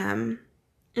 and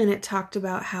it talked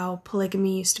about how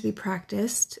polygamy used to be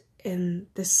practiced in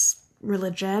this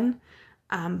religion,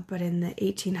 but in the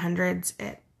 1800s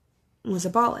it was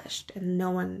abolished, and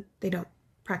they don't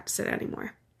practice it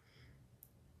anymore.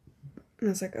 And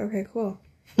I was like, okay, cool.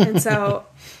 And so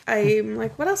I'm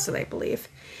like, what else do they believe?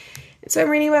 And so I'm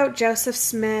reading about Joseph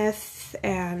Smith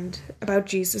and about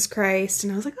Jesus Christ,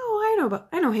 and I was like, oh,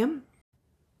 I know him.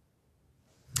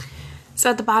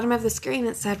 So at the bottom of the screen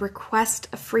it said, request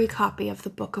a free copy of the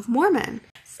Book of Mormon.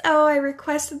 So I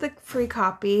requested the free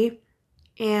copy,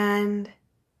 and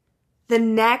the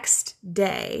next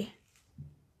day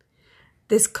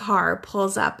this car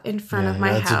pulls up in front of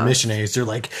my house. Missionaries, they're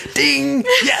like, ding,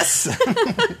 yes.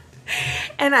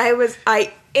 And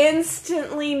I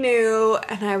instantly knew,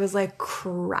 and I was like,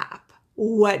 crap,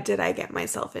 what did I get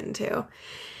myself into?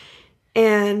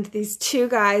 And these 2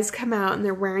 guys come out, and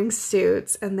they're wearing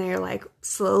suits, and they're like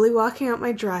slowly walking out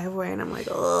my driveway, and I'm like,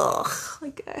 ugh,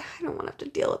 like I don't want to have to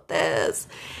deal with this.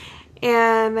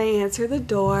 And I answer the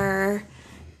door,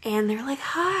 and they're like,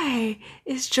 hi,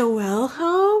 is Joelle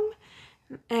home?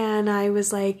 And I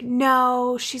was like,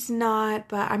 no, she's not,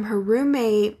 but I'm her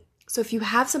roommate. So if you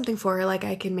have something for her, like,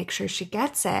 I can make sure she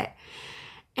gets it.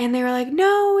 And they were like,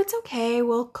 no, it's okay.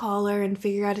 We'll call her and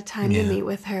figure out a time to meet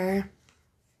with her.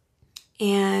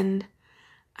 And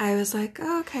I was like,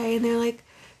 oh, okay. And they're like,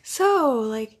 so,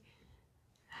 like,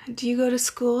 do you go to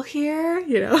school here?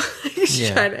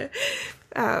 Just trying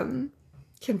to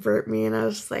convert me. And I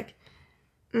was just like,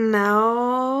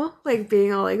 no, like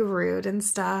being all like rude and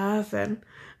stuff. And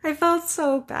I felt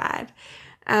so bad.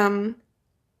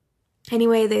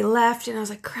 Anyway, they left, and I was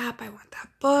like, crap, I want that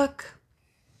book.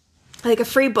 Like a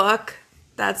free book.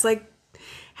 That's like,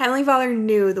 Heavenly Father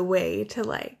knew the way to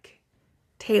like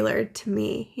tailored to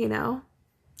me,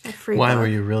 a free Why book. were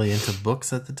you really into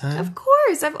books at the time? Of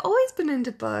course, I've always been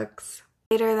into books.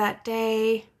 Later that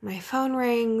day, my phone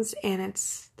rings, and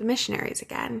it's the missionaries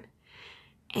again.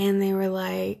 And they were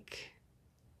like,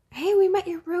 hey, we met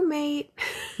your roommate.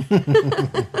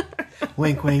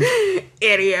 Wink, wink.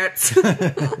 Idiots.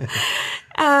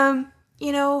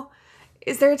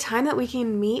 Is there a time that we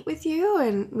can meet with you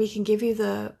and we can give you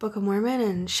the Book of Mormon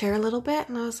and share a little bit?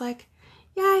 And I was like,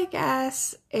 yeah, I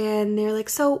guess. And they're like,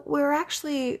 so we're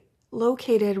actually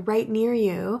located right near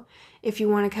you if you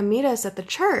want to come meet us at the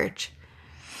church.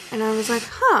 And I was like,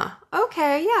 huh,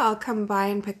 okay, yeah, I'll come by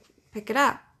and pick it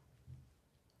up.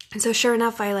 And so sure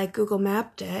enough, I like Google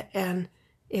mapped it, and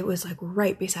it was like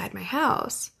right beside my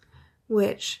house,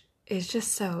 which is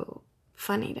just so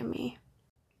funny to me.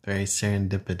 Very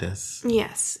serendipitous.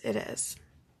 Yes, it is.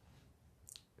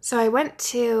 So I went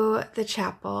to the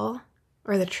chapel,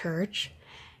 or the church,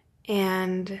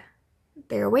 and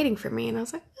they were waiting for me, and I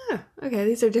was like, oh, okay,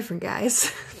 these are different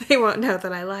guys. They won't know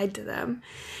that I lied to them.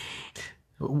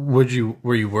 Were you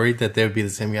worried that they would be the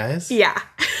same guys? Yeah.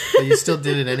 But you still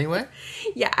did it anyway?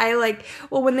 Yeah,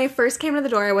 when they first came to the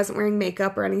door, I wasn't wearing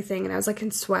makeup or anything, and I was like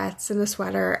in sweats and a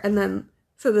sweater, and then,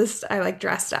 I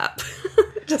dressed up.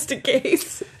 just in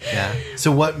case. Yeah.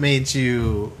 So what made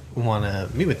you want to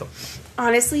meet with them?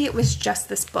 Honestly, it was just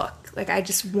this book. Like, I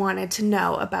just wanted to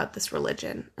know about this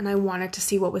religion, and I wanted to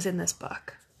see what was in this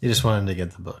book. You just wanted to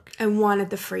get the book. I wanted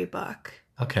the free book.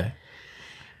 Okay.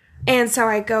 And so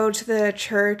I go to the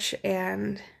church,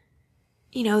 and,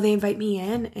 you know, they invite me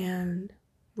in, and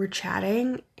we're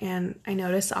chatting, and I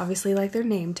notice, obviously, like, their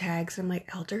name tags. I'm like,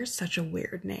 Elder is such a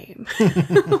weird name.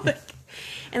 Like,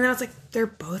 and then I was like, they're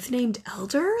both named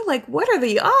Elder? Like, what are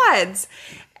the odds?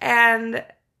 And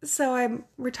so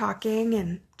we're talking,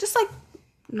 and just, like,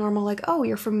 normal, like, oh,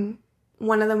 you're from,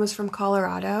 one of them was from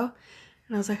Colorado.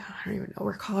 And I was like, oh, I don't even know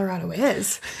where Colorado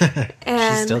is.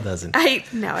 And she still doesn't.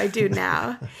 I do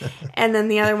now. And then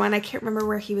the other one, I can't remember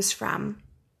where he was from.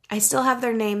 I still have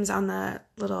their names on the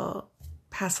little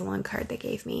pass-along card they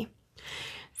gave me.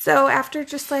 So after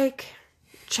just like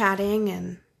chatting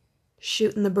and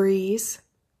shooting the breeze,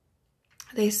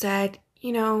 they said,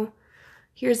 you know,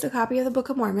 here's the copy of the Book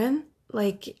of Mormon.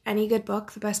 Like any good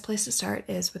book, the best place to start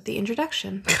is with the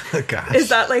introduction. Oh, gosh. Is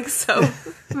that like so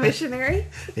missionary?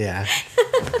 Yeah.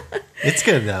 It's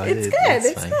good though. It's good.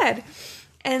 It's good.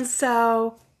 And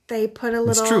so they put a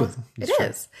little... It's true. It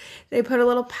is. They put a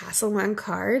little pass-along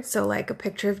card, so like a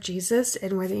picture of Jesus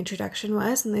and where the introduction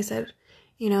was. And they said,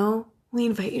 you know, we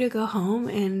invite you to go home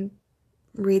and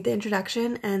read the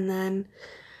introduction and then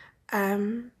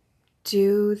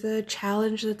do the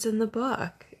challenge that's in the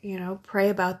book. You know, pray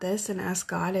about this and ask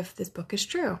God if this book is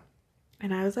true.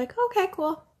 And I was like, okay,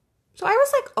 cool. So I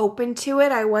was like open to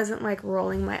it. I wasn't like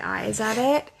rolling my eyes at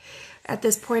it. At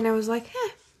this point, I was like,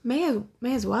 may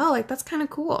as well. Like, that's kind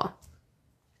of cool.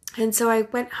 And so I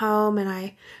went home and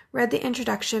I read the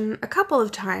introduction a couple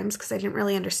of times because I didn't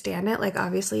really understand it. Like,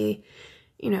 obviously,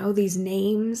 you know, these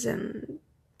names and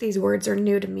these words are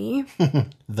new to me.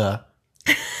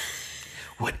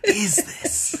 What is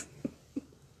this?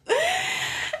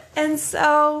 And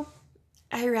so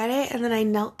I read it, and then I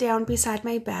knelt down beside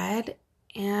my bed,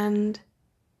 and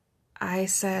I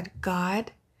said,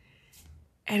 God.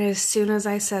 And as soon as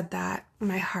I said that,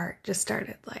 my heart just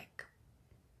started, like,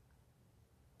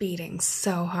 beating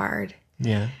so hard.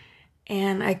 Yeah.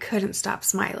 And I couldn't stop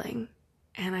smiling.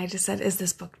 And I just said, is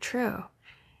this book true?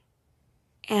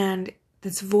 And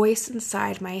this voice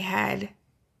inside my head,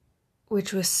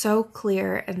 which was so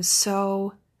clear and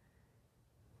so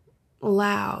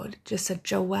loud, just said,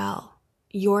 Joelle,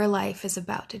 your life is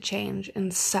about to change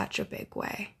in such a big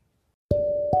way.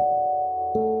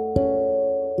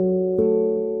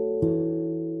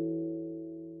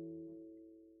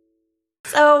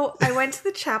 So I went to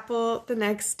the chapel the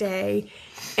next day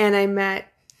and I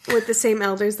met with the same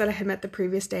elders that I had met the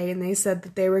previous day, and they said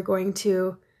that they were going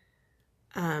to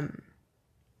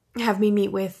have me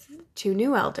meet with 2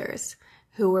 new elders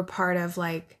who were part of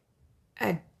like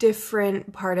a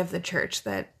different part of the church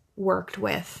that worked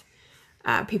with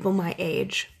people my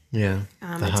age. Yeah,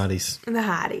 the hotties. The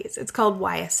hotties. It's called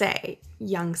YSA,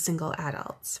 Young Single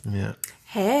Adults. Yeah.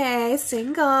 Hey,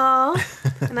 single.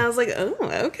 And I was like, oh,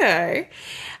 okay.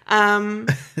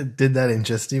 Did that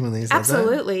interest you when they said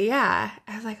absolutely, yeah.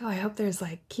 I was like, oh, I hope there's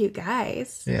like cute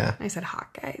guys. Yeah. I said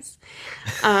hot guys.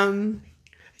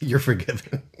 You're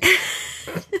forgiven.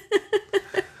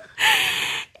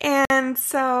 And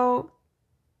so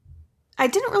I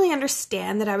didn't really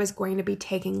understand that I was going to be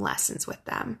taking lessons with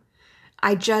them.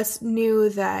 I just knew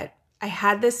that I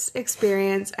had this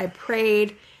experience. I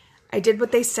prayed. I did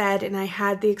what they said, and I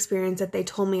had the experience that they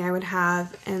told me I would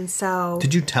have. And so...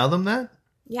 Did you tell them that?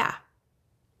 Yeah,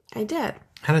 I did.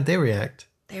 How did they react?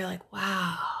 They were like,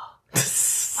 wow.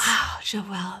 Wow,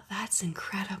 Joelle, that's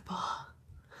incredible.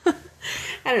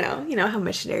 I don't know. You know how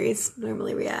missionaries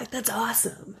normally react. That's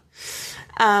awesome.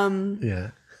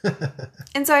 Yeah.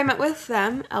 And so I met with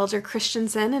them, Elder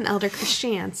Christensen and Elder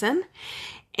Christiansen,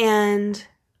 and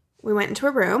we went into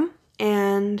a room,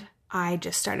 and I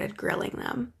just started grilling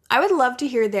them. I would love to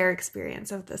hear their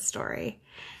experience of this story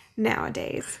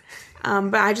nowadays.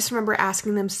 But I just remember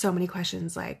asking them so many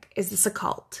questions like, is this a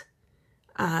cult?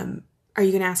 Are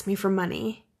you going to ask me for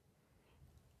money?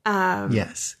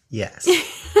 Yes.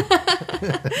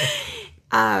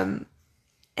 And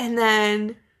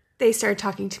then they started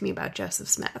talking to me about Joseph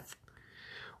Smith.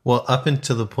 Well, up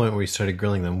until the point where you started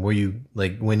grilling them, were you,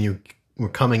 like, when you were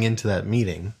coming into that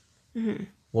meeting,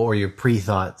 what were your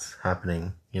pre-thoughts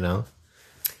happening, you know?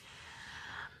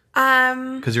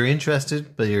 Because you're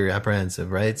interested, but you're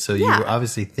apprehensive, right? So you were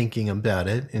obviously thinking about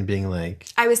it and being like...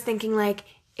 I was thinking, like,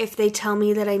 if they tell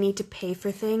me that I need to pay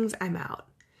for things, I'm out.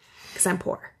 Because I'm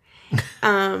poor.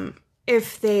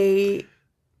 If they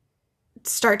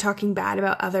start talking bad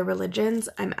about other religions,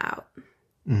 I'm out.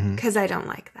 Because I don't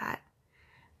like that.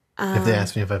 If they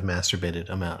ask me if I've masturbated,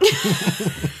 I'm out.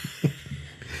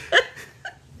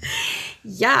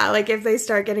 Yeah, like if they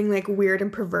start getting like weird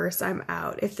and perverse, I'm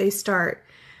out. If they start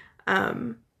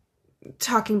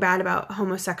talking bad about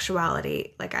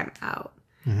homosexuality, like I'm out.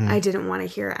 I didn't want to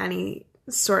hear any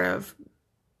sort of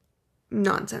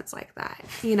nonsense like that,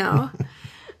 you know?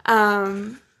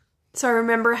 So I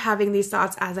remember having these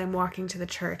thoughts as I'm walking to the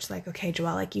church, like, okay,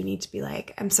 Joelle, like you need to be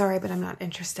like, I'm sorry, but I'm not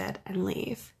interested, and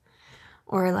leave.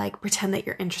 Or like pretend that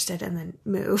you're interested and then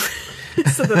move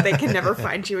so that they can never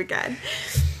find you again.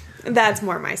 That's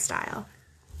more my style.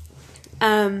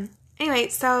 Anyway,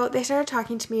 so they started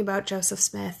talking to me about Joseph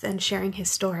Smith and sharing his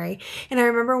story. And I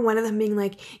remember one of them being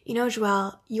like, you know,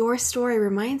 Joelle, your story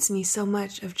reminds me so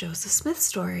much of Joseph Smith's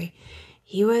story.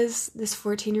 He was this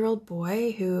 14-year-old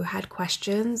boy who had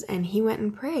questions, and he went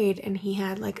and prayed, and he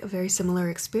had like a very similar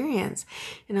experience.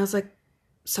 And I was like,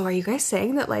 so are you guys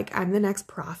saying that like I'm the next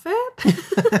prophet?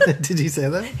 Did you say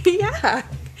that? Yeah.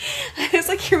 I was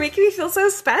like, you're making me feel so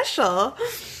special.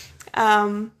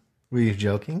 Were you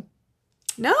joking?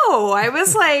 No, I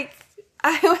was like,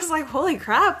 holy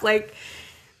crap! Like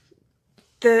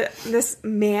this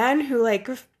man who like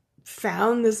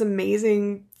found this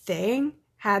amazing thing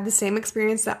had the same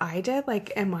experience that I did.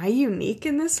 Like, am I unique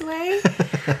in this way?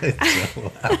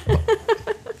 Wow.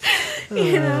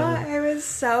 You know, I was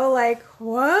so like,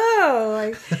 whoa,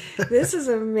 like this is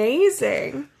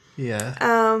amazing. Yeah.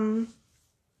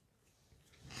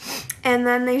 And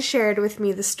then they shared with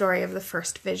me the story of the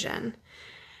first vision,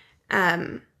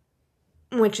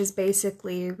 which is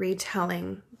basically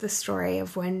retelling the story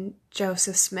of when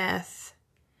Joseph Smith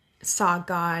saw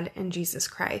God and Jesus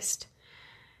Christ.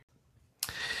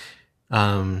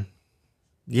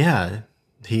 Yeah,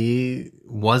 he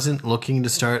wasn't looking to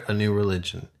start a new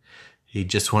religion. He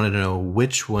just wanted to know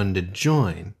which one to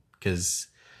join, because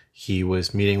he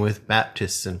was meeting with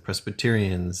Baptists and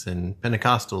Presbyterians and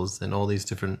Pentecostals and all these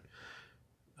different,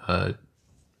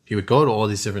 he would go to all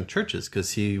these different churches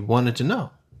because he wanted to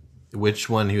know which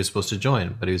one he was supposed to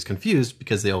join, but he was confused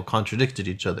because they all contradicted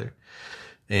each other.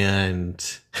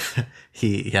 And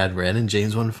he had read in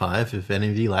James 1:5, if any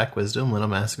of you lack wisdom, let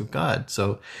him ask of God.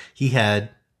 So he had,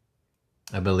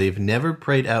 I believe, never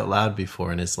prayed out loud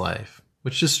before in his life,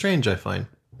 which is strange, I find.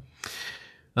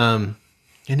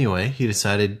 Anyway, he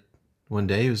decided one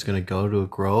day he was going to go to a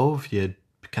grove. He had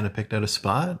kind of picked out a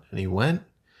spot, and he went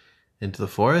into the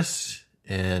forest,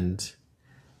 and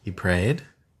he prayed,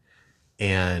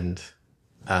 and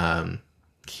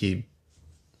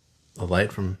a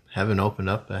light from heaven opened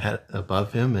up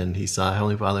above him, and he saw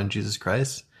Heavenly Father and Jesus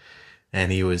Christ,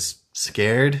 and he was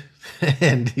scared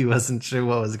and he wasn't sure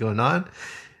what was going on.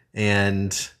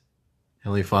 And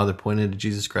Heavenly Father pointed to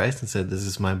Jesus Christ and said, "This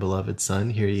is my beloved Son,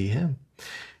 hear ye him."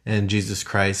 And Jesus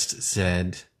Christ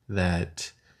said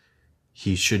that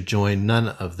he should join none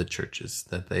of the churches,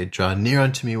 that they draw near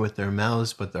unto me with their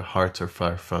mouths, but their hearts are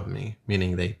far from me.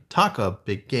 Meaning they talk a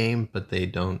big game, but they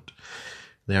aren't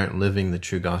living the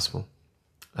true gospel,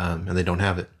 and they don't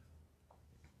have it.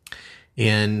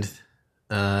 And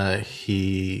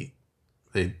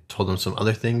they told him some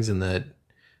other things, and that,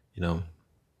 you know,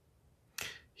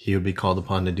 he would be called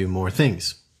upon to do more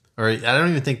things. Or I don't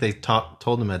even think they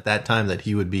told him at that time that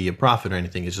he would be a prophet or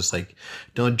anything. It's just like,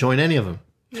 don't join any of them.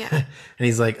 Yeah. And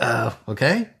he's like,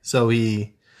 okay. So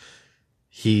he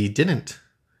didn't,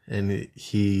 and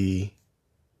he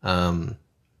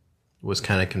was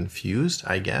kind of confused,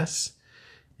 I guess.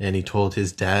 And he told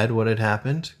his dad what had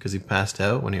happened because he passed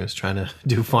out when he was trying to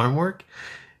do farm work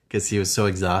because he was so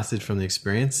exhausted from the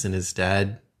experience. And his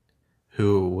dad,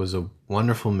 who was a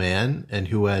wonderful man and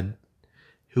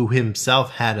who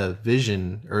himself had a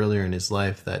vision earlier in his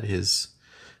life that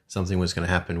something was going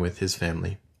to happen with his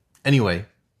family. Anyway,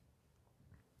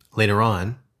 later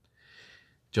on,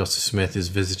 Joseph Smith is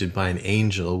visited by an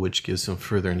angel, which gives him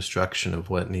further instruction of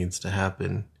what needs to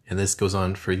happen. And this goes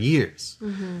on for years.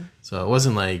 Mm-hmm. So it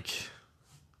wasn't like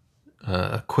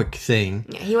a quick thing.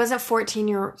 Yeah, he wasn't 14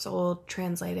 years old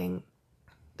translating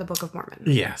the Book of Mormon.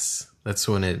 Yes. That's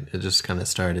when it just kind of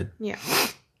started. Yeah.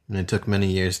 And it took many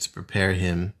years to prepare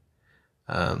him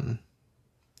to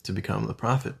become the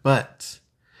prophet. But,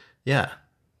 yeah.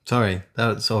 Sorry,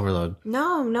 that was overload.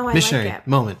 No, I missionary like it.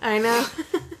 Moment. I know.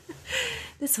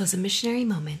 This was a missionary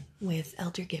moment with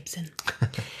Elder Gibson.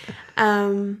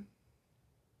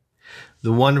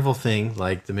 The wonderful thing,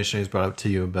 like the missionaries brought up to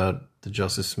you about the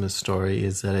Joseph Smith story,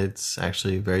 is that it's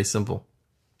actually very simple.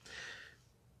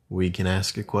 We can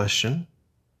ask a question.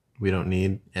 We don't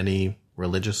need any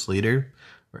religious leader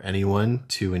or anyone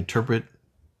to interpret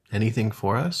anything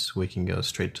for us. We can go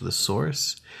straight to the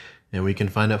source, and we can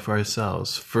find out for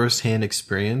ourselves. First-hand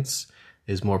experience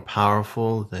is more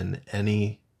powerful than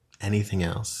anything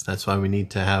else. That's why we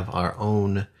need to have our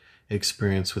own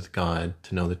experience with God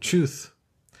to know the truth,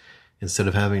 instead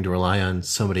of having to rely on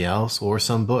somebody else or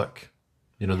some book.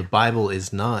 You know, the Bible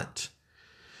is not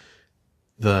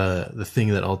the thing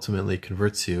that ultimately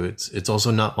converts you. It's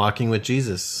also not walking with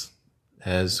Jesus,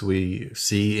 as we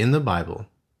see in the Bible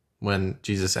when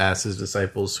Jesus asked his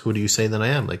disciples, "Who do you say that I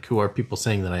am?" Like, who are people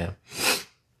saying that I am?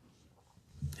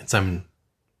 And Simon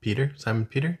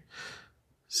Peter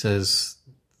says,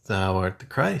 "Thou art the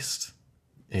Christ."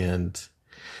 And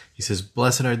he says,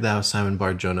 "Blessed art thou, Simon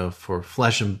Bar-Jonah, for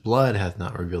flesh and blood hath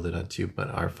not revealed it unto you, but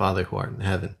our Father who art in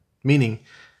heaven." Meaning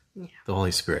the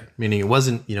Holy Spirit. Meaning it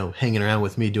wasn't, hanging around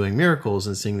with me doing miracles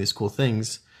and seeing these cool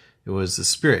things. It was the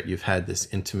Spirit. You've had this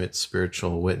intimate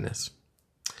spiritual witness,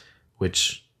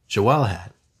 which Joel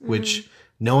had, which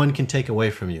no one can take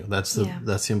away from you. That's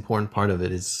the important part of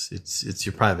it. It's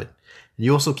your private. And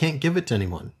you also can't give it to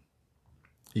anyone.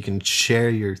 You can share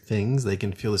your things. They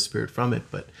can feel the Spirit from it,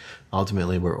 but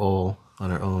ultimately we're all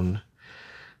on our own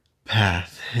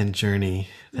path and journey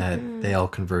that they all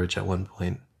converge at one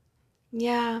point.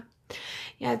 Yeah.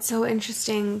 Yeah, it's so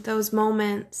interesting. Those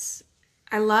moments,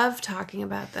 I love talking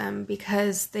about them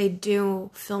because they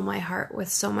do fill my heart with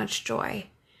so much joy.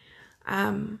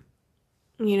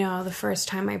 The first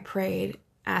time I prayed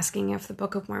asking if the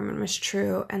Book of Mormon was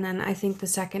true, and then I think the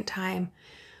second time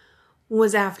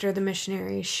was after the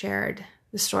missionaries shared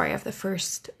the story of the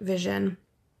first vision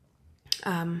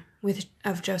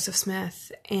of Joseph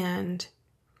Smith, and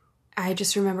I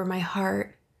just remember my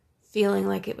heart feeling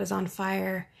like it was on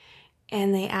fire.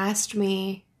 And they asked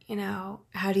me,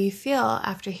 how do you feel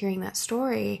after hearing that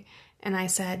story? And I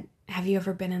said, have you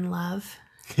ever been in love?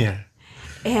 Yeah.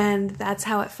 And that's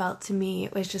how it felt to me.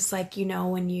 It was just like,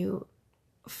 when you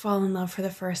fall in love for the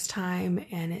first time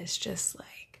and it's just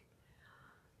like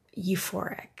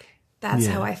euphoric. That's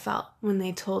how I felt when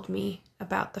they told me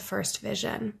about the first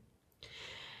vision.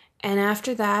 And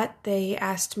after that, they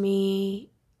asked me,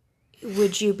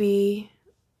 would you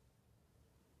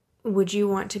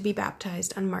want to be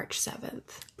baptized on March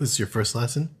 7th? This is your first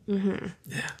lesson? Mm-hmm.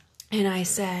 Yeah. And I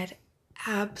said,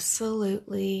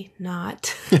 absolutely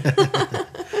not.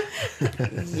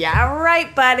 Yeah,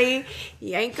 right, buddy.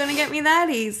 You ain't going to get me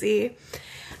that easy.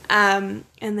 And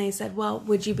they said, well,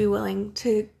 would you be willing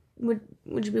to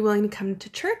come to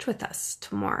church with us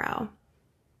tomorrow?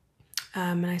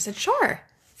 And I said, sure,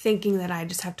 thinking that I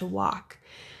just have to walk,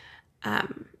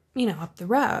 up the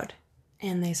road.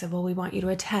 And they said, well, we want you to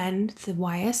attend the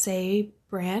YSA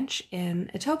branch in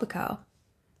Etobicoke.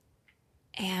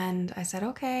 And I said,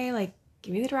 okay,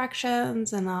 give me the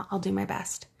directions and I'll do my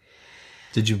best.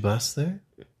 Did you bus there?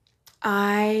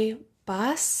 I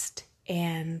bussed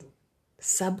and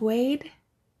subwayed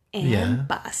and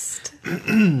bussed.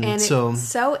 And it's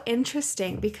so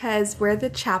interesting because where the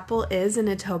chapel is in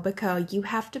Etobicoke, you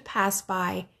have to pass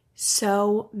by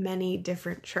so many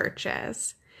different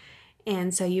churches.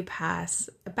 And so you pass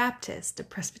a Baptist, a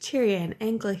Presbyterian,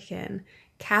 Anglican,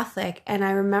 Catholic. And I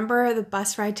remember the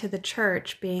bus ride to the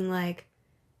church being like,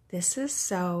 this is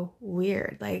so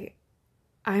weird.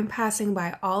 I'm passing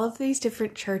by all of these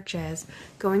different churches,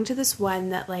 going to this one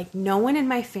that no one in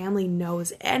my family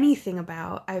knows anything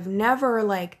about. I've never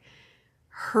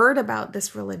heard about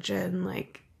this religion,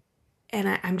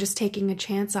 and I'm just taking a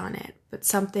chance on it. But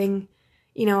something,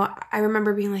 I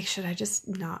remember being like, should I just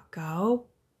not go?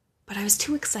 But I was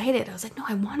too excited. I was like, no,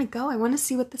 I want to go. I want to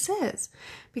see what this is.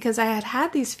 Because I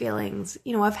had these feelings,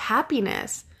 of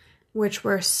happiness, which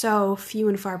were so few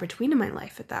and far between in my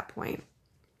life at that point.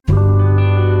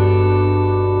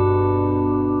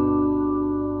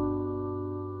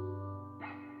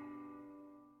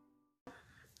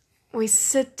 We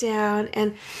sit down,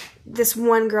 and this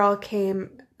one girl came.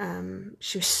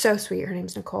 She was so sweet. Her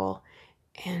name's Nicole.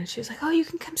 And she was like, oh, you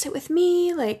can come sit with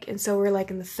me. And so we're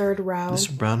in the third row. This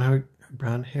brown-haired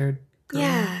girl?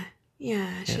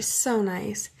 Yeah. She's so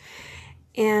nice.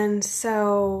 And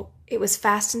so it was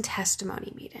Fast and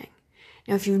Testimony meeting.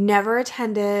 Now, if you've never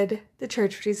attended the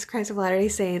Church of Jesus Christ of Latter-day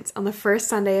Saints, on the first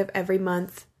Sunday of every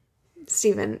month,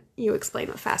 Stephen, you explain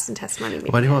what Fast and Testimony meeting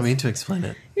is. Why do you want me to explain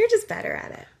it? You're just better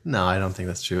at it. No, I don't think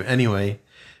that's true. Anyway,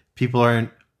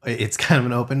 it's kind of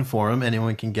an open forum.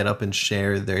 Anyone can get up and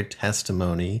share their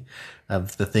testimony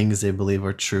of the things they believe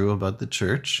are true about the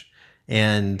church.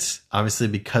 And obviously,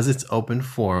 because it's open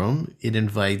forum, it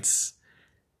invites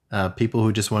people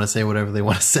who just want to say whatever they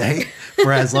want to say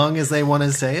for as long as they want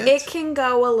to say it. It can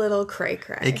go a little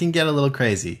cray-cray. It can get a little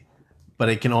crazy, but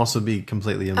it can also be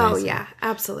completely amazing. Oh, yeah,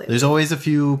 absolutely. There's always a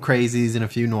few crazies and a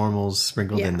few normals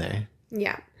sprinkled in there.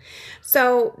 Yeah.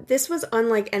 So this was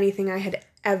unlike anything I had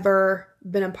ever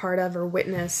been a part of or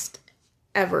witnessed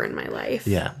ever in my life.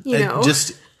 Yeah. You know?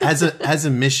 Just as a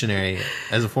missionary,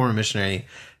 as a former missionary,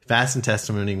 fast and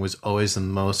testimony was always the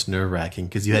most nerve-wracking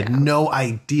because you had no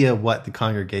idea what the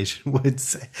congregation would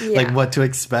say, like what to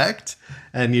expect.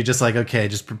 And you're just like, okay,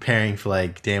 just preparing for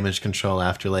like damage control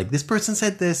after like, this person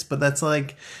said this, but that's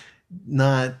like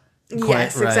not quite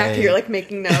yes, right. exactly. You're like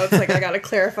making notes. Like, I got to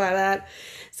clarify that.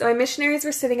 So my missionaries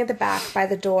were sitting at the back by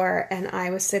the door, and I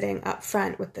was sitting up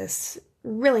front with this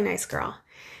really nice girl.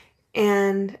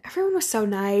 And everyone was so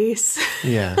nice.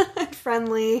 Yeah. And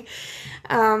friendly.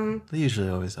 They usually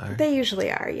always are. They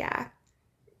usually are, yeah.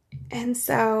 And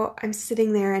so I'm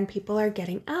sitting there and people are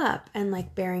getting up and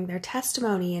like bearing their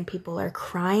testimony and people are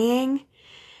crying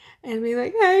and being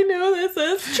like, I know this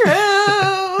is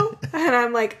true. And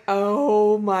I'm like,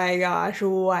 oh my gosh,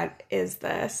 what is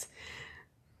this?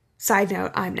 Side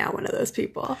note, I'm now one of those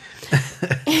people.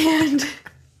 And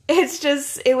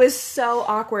it was so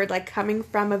awkward, like coming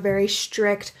from a very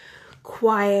strict,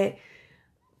 quiet,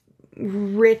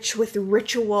 rich with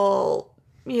ritual,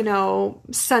 you know,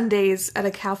 Sundays at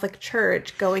a Catholic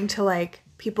church, going to like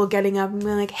people getting up and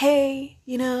being like, hey,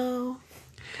 you know.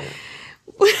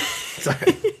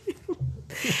 Sorry.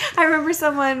 I remember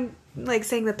someone like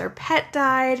saying that their pet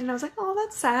died, and I was like, oh,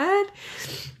 that's sad.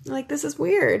 Like, this is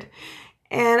weird.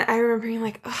 And I remember being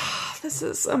like, oh, this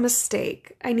is a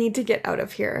mistake. I need to get out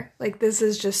of here. Like, this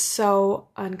is just so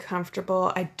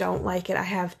uncomfortable. I don't like it. I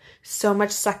have so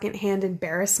much secondhand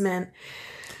embarrassment.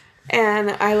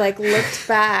 And I, like, looked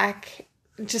back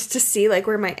just to see, like,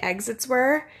 where my exits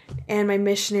were. And my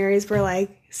missionaries were,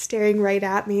 like, staring right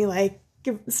at me, like,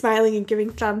 smiling and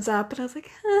giving thumbs up. And I was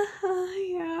like,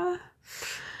 yeah.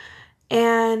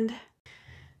 And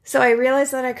so I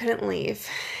realized that I couldn't leave.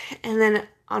 And then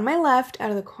on my left, out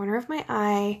of the corner of my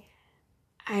eye,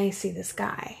 I see this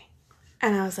guy.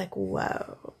 And I was like,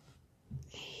 whoa,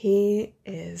 he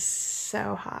is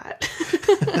so hot.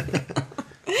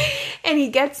 And he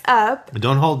gets up.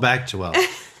 Don't hold back, Joelle.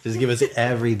 Just give us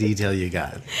every detail you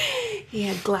got. He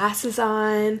had glasses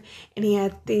on, and he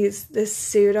had this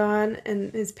suit on,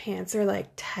 and his pants are like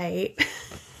tight.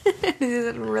 He has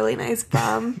a really nice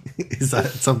bum. Is that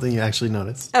something you actually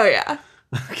noticed? Oh, yeah.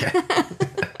 Okay.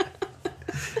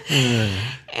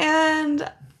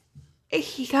 And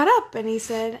he got up and he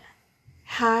said,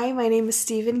 hi, my name is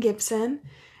Stephen Gibson,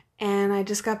 and I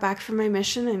just got back from my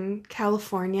mission in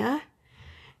California.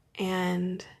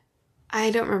 And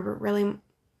I don't remember really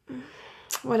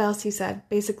what else you said.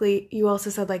 Basically, you also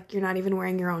said, like, you're not even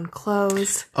wearing your own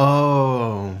clothes.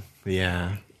 Oh,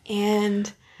 yeah.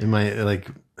 And not my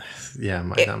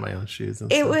own shoes.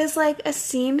 And it stuff. was like a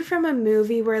scene from a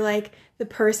movie where, like, the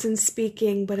person's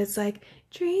speaking, but it's like,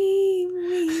 dream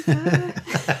weaver. And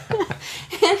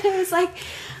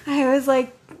I was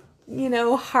like, you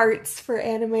know, hearts for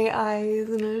anime eyes,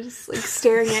 and I was just like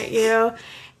staring at you.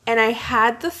 And I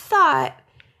had the thought,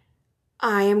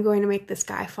 I am going to make this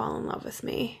guy fall in love with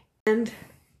me. And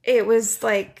it was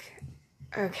like,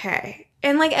 okay.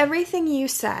 And like everything you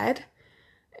said,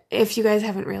 if you guys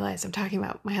haven't realized, I'm talking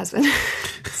about my husband,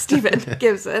 Stephen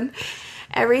Gibson.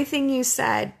 Everything you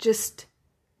said just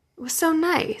was so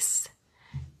nice.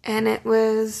 And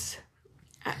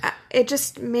it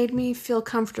just made me feel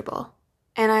comfortable.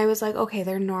 And I was like, okay,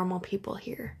 they're normal people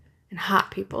here. And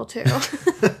hot people, too.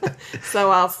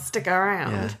 So I'll stick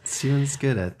around. Yeah, Steven's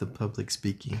good at the public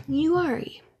speaking. You are.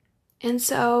 And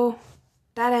so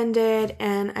that ended,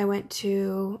 and I went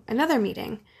to another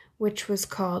meeting, which was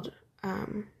called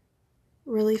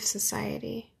Relief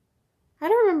Society. I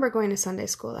don't remember going to Sunday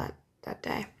school that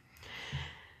day.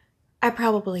 I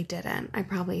probably didn't. I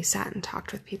probably sat and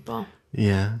talked with people.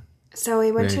 Yeah. So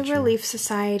we went to true. Relief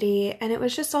Society, and it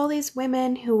was just all these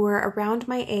women who were around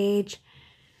my age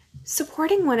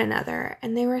supporting one another,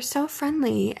 and they were so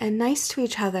friendly and nice to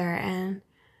each other, and,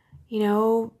 you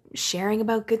know, sharing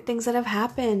about good things that have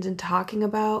happened and talking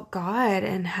about God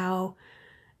and how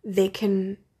they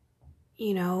can,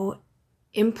 you know,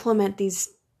 implement these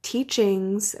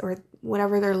teachings or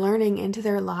whatever they're learning into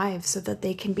their lives so that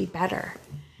they can be better.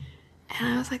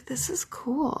 And I was like, this is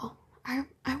cool.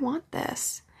 I want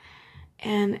this.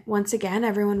 And once again,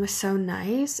 everyone was so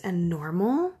nice and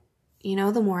normal. You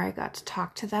know, the more I got to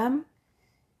talk to them,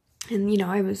 and, you know,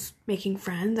 I was making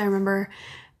friends. I remember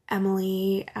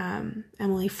Emily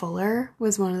Fuller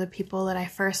was one of the people that I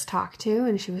first talked to,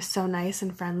 and she was so nice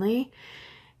and friendly.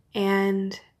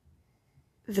 And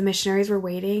the missionaries were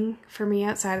waiting for me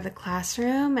outside of the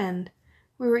classroom, and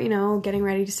we were, you know, getting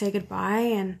ready to say goodbye.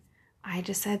 And I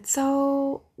just said,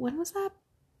 so when was that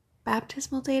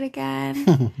baptismal date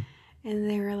again? And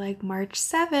they were like, March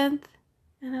 7th.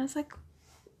 And I was like,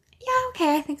 yeah,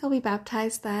 okay, I think I'll be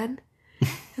baptized then.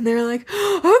 And they were like,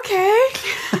 okay.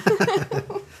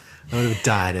 I would have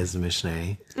died as a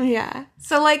missionary. Yeah.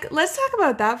 So, like, let's talk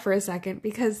about that for a second,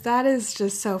 because that is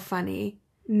just so funny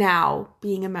now,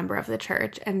 being a member of the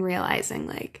church and realizing,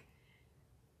 like,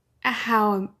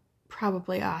 how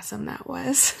probably awesome that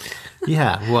was.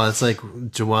 Yeah, well, it's like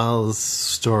Joelle's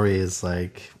story is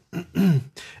like,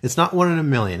 it's not one in a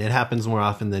million. It happens more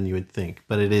often than you would think,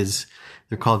 but it is.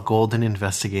 They're called golden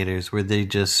investigators, where they're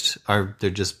just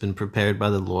been prepared by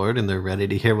the Lord, and they're ready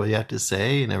to hear what you have to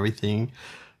say, and everything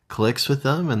clicks with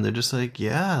them, and they're just like,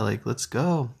 yeah, like, let's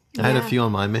go. I had a few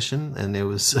on my mission, and it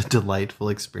was a delightful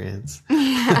experience.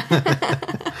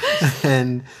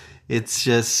 And it's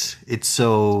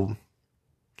so,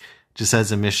 just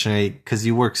as a missionary, because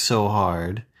you work so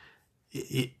hard.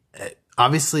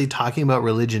 Obviously, talking about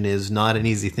religion is not an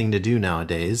easy thing to do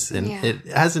nowadays, and it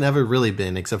hasn't ever really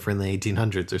been, except for in the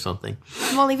 1800s or something.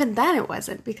 Well, even then it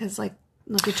wasn't, because, like,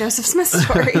 look at Joseph Smith's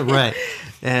story. Right.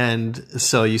 And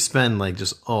so you spend, like,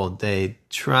 just all day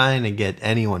trying to get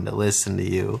anyone to listen to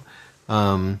you.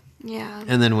 Yeah.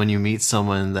 And then when you meet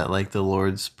someone that, like, the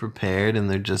Lord's prepared,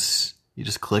 and you just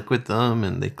click with them,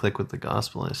 and they click with the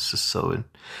gospel. It's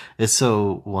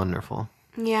so wonderful.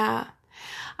 Yeah.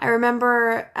 I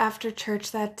remember after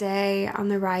church that day on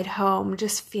the ride home,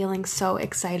 just feeling so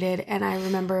excited. And I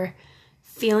remember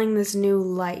feeling this new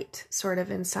light sort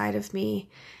of inside of me.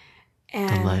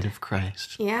 And the light of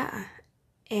Christ. Yeah.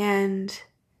 And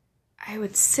I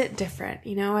would sit different,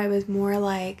 I was more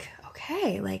like,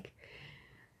 okay, like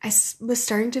I was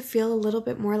starting to feel a little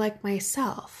bit more like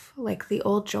myself, like the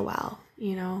old Joelle,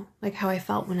 like how I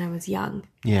felt when I was young.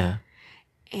 Yeah.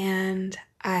 And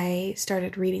I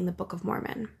started reading the Book of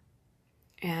Mormon.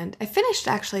 And I finished,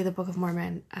 actually, the Book of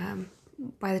Mormon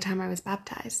by the time I was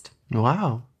baptized.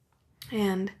 Wow.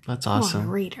 And that's awesome. I'm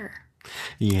a reader.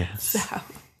 Yes. So,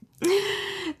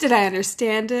 did I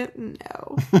understand it?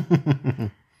 No.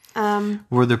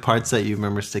 Were there parts that you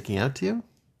remember sticking out to you?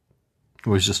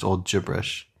 Or was it just old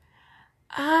gibberish?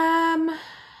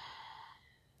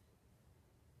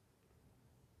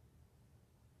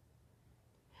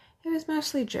 It was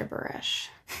mostly gibberish.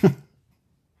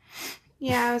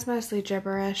 Yeah, it was mostly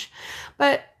gibberish.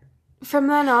 But from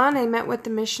then on, I met with the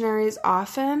missionaries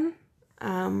often.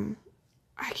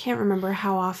 I can't remember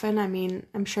how often. I mean,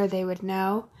 I'm sure they would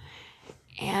know.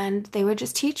 And they would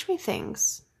just teach me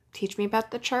things. Teach me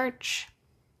about the church.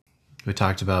 We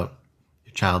talked about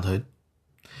your childhood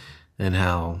and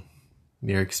how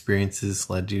your experiences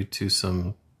led you to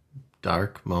some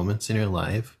dark moments in your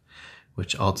life,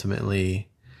 which ultimately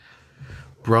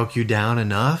broke you down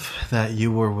enough that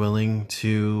you were willing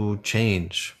to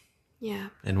change. Yeah.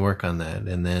 And work on that.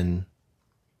 And then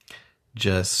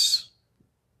just,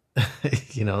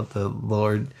 the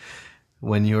Lord,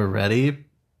 when you were ready,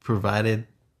 provided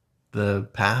the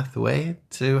pathway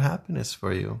to happiness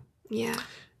for you. Yeah.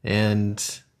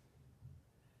 And,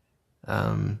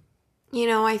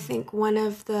 I think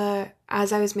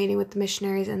as I was meeting with the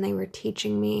missionaries and they were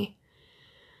teaching me,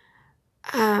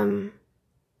 when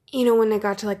I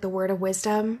got to, like, the word of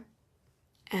wisdom,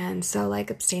 and so, like,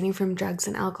 abstaining from drugs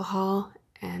and alcohol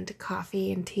and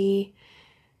coffee and tea,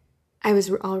 I was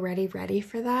already ready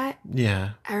for that.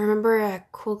 Yeah. I remember a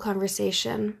cool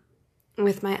conversation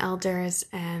with my elders,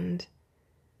 and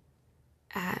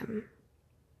I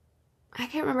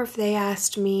can't remember if they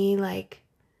asked me, like,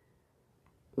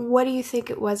 what do you think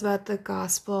it was about the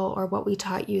gospel or what we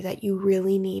taught you that you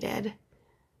really needed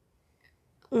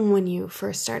when you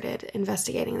first started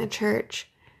investigating the church?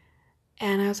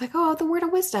 And I was like, the word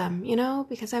of wisdom,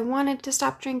 because I wanted to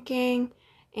stop drinking,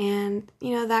 and,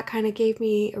 that kind of gave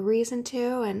me a reason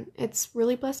to, and it's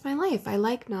really blessed my life. I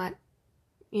like I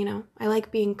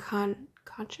like being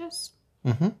conscious.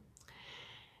 Mm-hmm.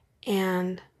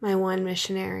 And my one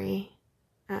missionary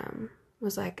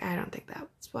was like, I don't think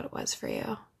that's what it was for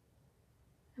you.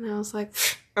 And I was like,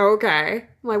 okay.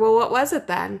 I'm like, well, what was it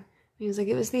then? And he was like,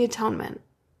 it was the atonement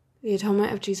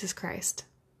of Jesus Christ.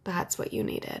 That's what you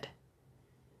needed.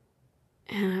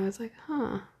 And I was like,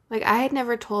 huh. Like, I had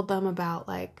never told them about,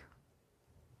 like,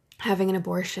 having an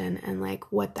abortion and,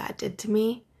 like, what that did to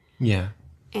me. Yeah.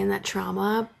 And that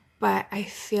trauma. But I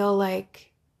feel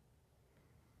like,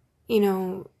 he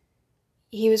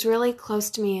was really close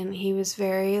to me, and he was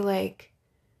very, like,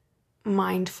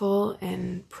 mindful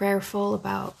and prayerful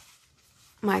about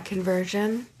my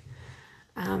conversion.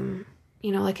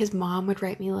 Like, his mom would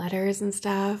write me letters and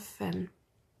stuff, and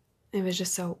it was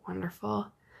just so wonderful.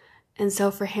 And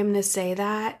so for him to say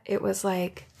that, it was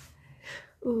like,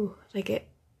 ooh, like it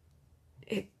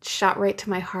shot right to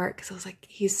my heart, because I was like,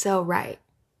 he's so right.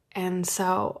 And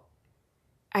so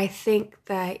I think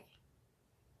that,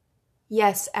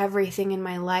 yes, everything in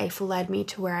my life led me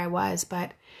to where I was,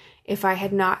 but if I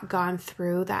had not gone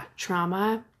through that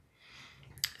trauma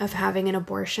of having an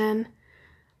abortion,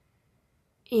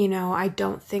 I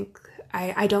don't think,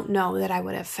 I don't know that I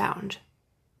would have found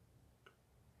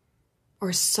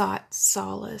or sought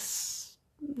solace.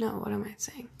 No, what am I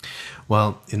saying?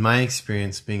 Well, in my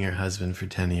experience, being your husband for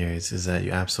 10 years is that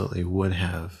you absolutely would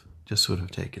have, just would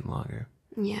have taken longer.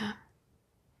 Yeah.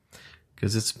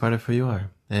 Because it's part of who you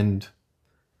are. And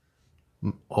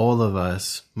all of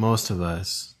us, most of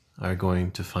us, are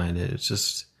going to find it. It's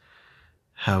just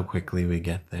how quickly we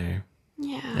get there.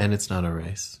 Yeah. And it's not a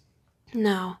race.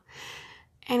 No.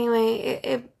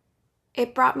 Anyway,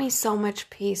 it brought me so much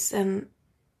peace, and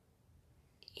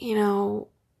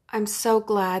I'm so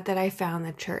glad that I found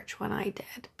the church when I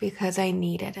did, because I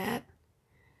needed it.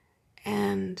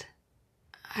 And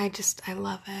I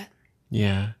love it.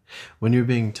 Yeah. When you're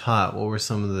being taught, what were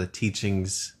some of the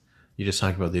teachings, you just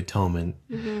talked about the atonement,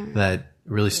 that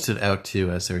really stood out to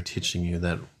you as they were teaching you?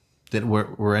 That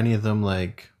were any of them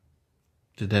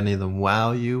did any of them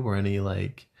wow you? Were any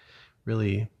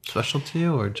really special to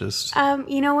you, or just?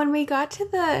 When we got to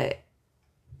the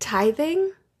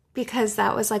tithing, because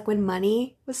that was when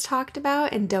money was talked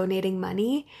about and donating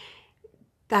money,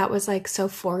 that was so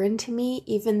foreign to me,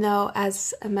 even though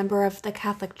as a member of the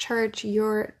Catholic Church,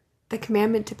 the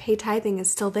commandment to pay tithing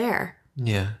is still there.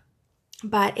 Yeah.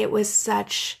 But it was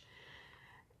such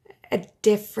a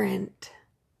different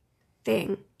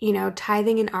thing.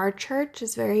 Tithing in our church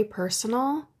is very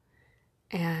personal,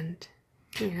 and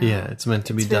yeah, it's meant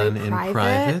to be done in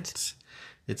private.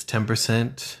 It's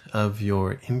 10% of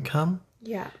your income.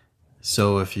 Yeah.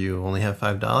 So if you only have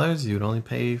 $5, you would only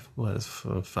pay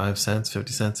 5 cents,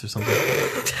 50 cents, or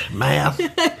something. Math.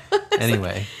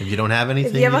 Anyway, if you don't have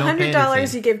anything, if you have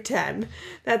 $100, you give 10.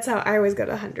 That's how I always go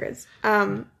to hundreds.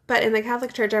 But in the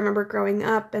Catholic Church, I remember growing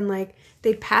up and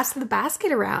they'd pass the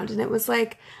basket around, and it was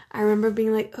I remember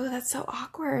being oh, that's so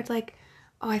awkward.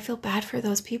 Oh, I feel bad for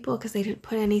those people because they didn't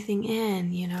put anything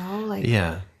in,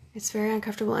 yeah. It's very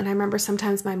uncomfortable. And I remember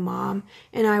sometimes my mom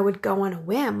and I would go on a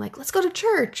whim, let's go to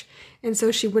church. And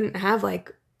so she wouldn't have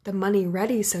the money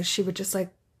ready. So she would just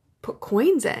put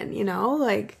coins in,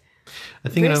 I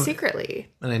think very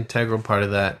secretly. An integral part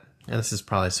of that, and this is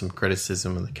probably some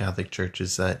criticism of the Catholic Church,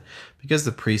 is that because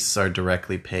the priests are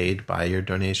directly paid by your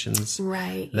donations,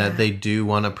 right? That they do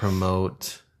want to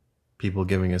promote people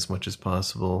giving as much as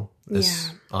possible,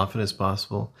 as often as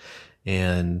possible.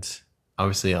 And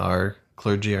obviously our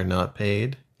clergy are not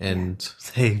paid, and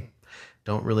they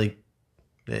don't really,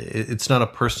 it's not a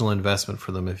personal investment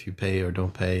for them if you pay or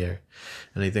don't pay or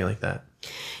anything like that.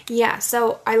 Yeah,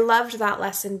 so I loved that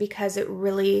lesson because it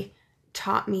really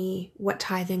taught me what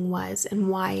tithing was and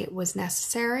why it was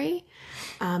necessary,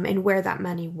 and where that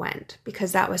money went,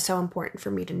 because that was so important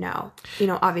for me to know.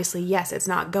 Obviously, yes, it's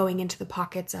not going into the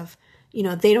pockets of,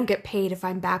 they don't get paid if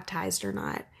I'm baptized or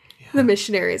not. Yeah. The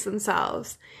missionaries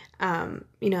themselves.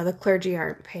 The clergy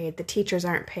aren't paid, the teachers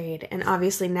aren't paid. And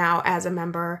obviously now as a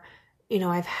member,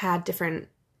 I've had different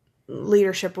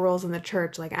leadership roles in the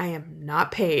church. I am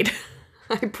not paid.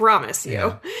 I promise you.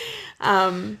 Yeah.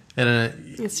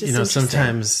 It's just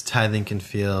sometimes tithing can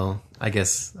feel, I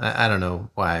guess, I don't know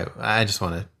why. I just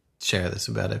want to share this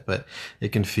about it, but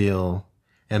it can feel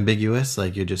ambiguous.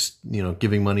 You're just,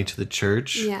 giving money to the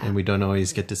church, and we don't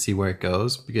always get to see where it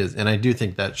goes, and I do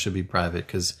think that should be private,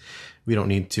 because we don't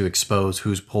need to expose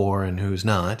who's poor and who's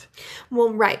not.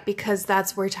 Well, right, because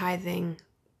that's where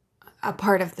a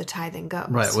part of the tithing goes.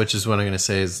 Right, which is what I'm going to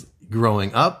say is,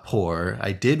 growing up poor,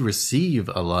 I did receive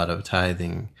a lot of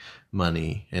tithing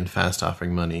money and fast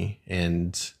offering money,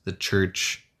 and the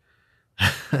church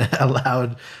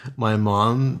allowed my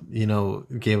mom,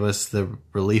 gave us the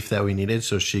relief that we needed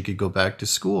so she could go back to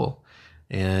school.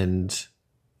 And,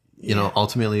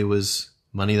 ultimately it was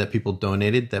money that people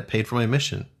donated that paid for my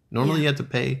mission. Normally you had to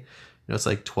pay, it's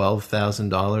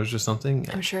 $12,000 or something.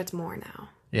 I'm sure it's more now.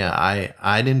 Yeah,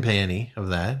 I didn't pay any of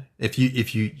that. If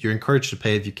you're encouraged to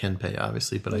pay if you can pay,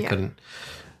 obviously, but I couldn't.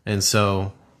 And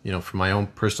so, from my own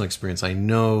personal experience, I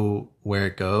know where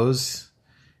it goes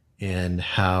and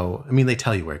how, they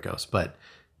tell you where it goes, but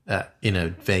in a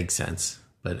vague sense,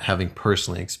 but having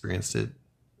personally experienced it,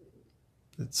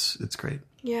 it's great.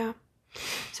 Yeah.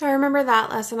 So I remember that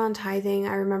lesson on tithing.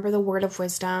 I remember the word of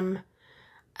wisdom.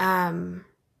 The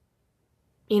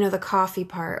coffee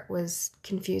part was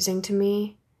confusing to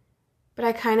me, but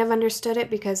I kind of understood it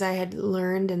because I had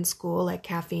learned in school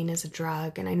caffeine is a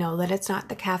drug, and I know that it's not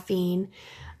the caffeine.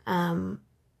 But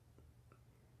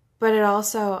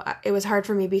it was hard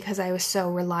for me because I was so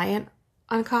reliant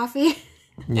on coffee.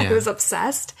 Yeah. I was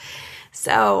obsessed.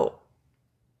 So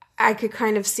I could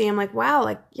kind of see, I'm like, wow,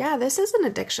 like, yeah, this is an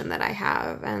addiction that I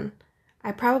have. And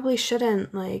I probably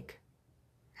shouldn't, like,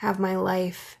 have my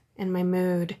life and my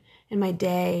mood and my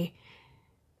day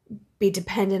be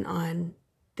dependent on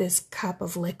this cup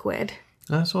of liquid.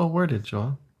 That's well worded,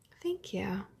 Joel. Thank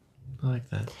you. I like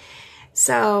that.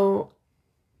 So,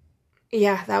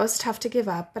 yeah, that was tough to give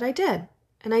up, but I did.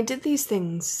 And I did these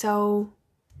things so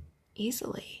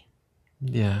easily.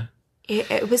 Yeah.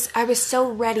 I was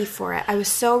so ready for it. I was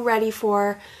so ready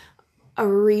for a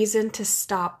reason to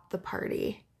stop the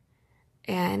party.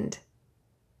 And,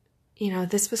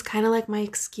 this was kind of like my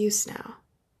excuse now,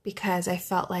 because I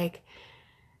felt like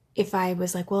if I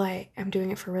was like, well, I'm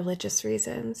doing it for religious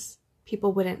reasons,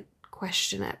 people wouldn't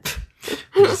question it.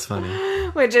 Which is funny.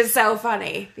 Which is so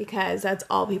funny, because that's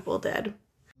all people did.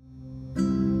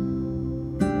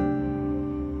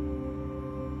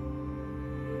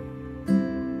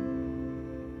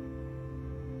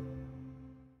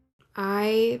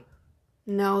 I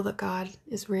know that God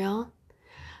is real.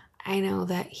 I know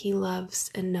that he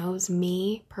loves and knows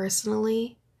me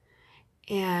personally,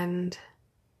 and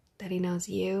that he knows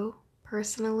you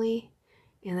personally,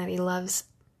 and that he loves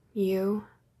you.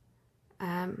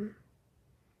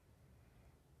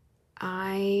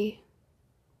 I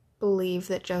believe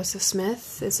that Joseph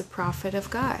Smith is a prophet of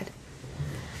God.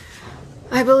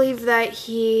 I believe that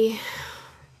he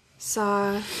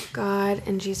saw God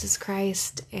and Jesus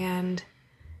Christ, and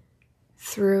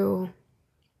through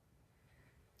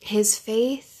his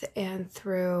faith and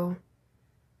through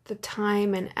the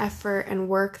time and effort and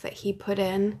work that he put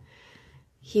in,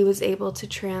 he was able to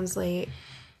translate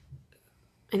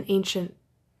an ancient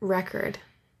record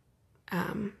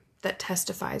that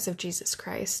testifies of Jesus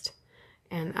Christ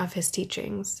and of his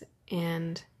teachings.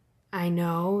 And I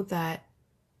know that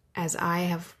as I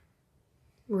have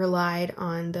relied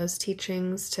on those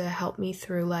teachings to help me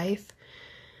through life,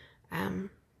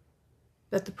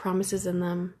 that the promises in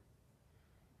them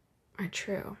are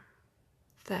true,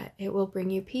 that it will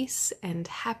bring you peace and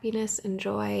happiness and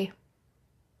joy.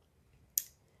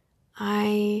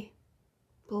 I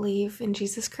believe in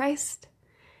Jesus Christ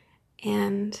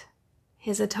and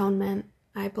his atonement.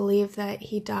 I believe that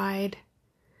he died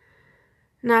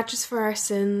not just for our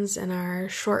sins and our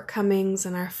shortcomings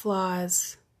and our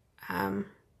flaws,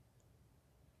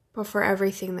 but for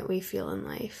everything that we feel in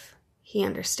life. He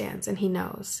understands and he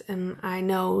knows, and I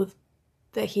know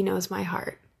that he knows my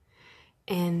heart,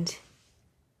 and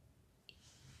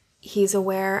he's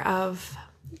aware of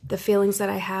the feelings that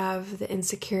I have, the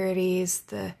insecurities,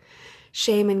 the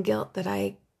shame and guilt that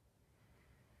I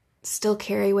still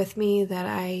carry with me, that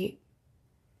I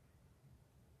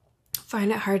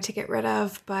find it hard to get rid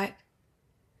of, but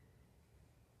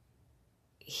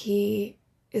he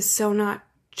is so not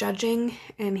judging,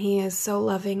 and he is so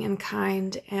loving and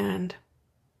kind and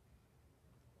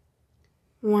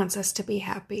wants us to be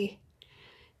happy.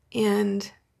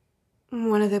 And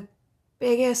one of the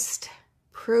biggest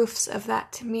proofs of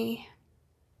that to me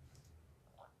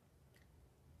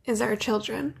is our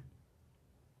children.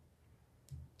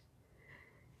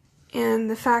 And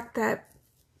the fact that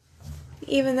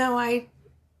even though I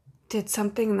did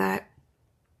something that,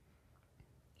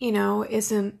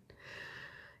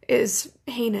 is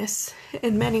heinous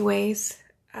in many ways,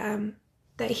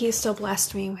 that he still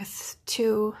blessed me with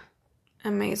 2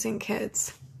 amazing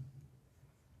kids.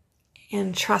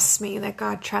 And that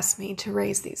God trusts me to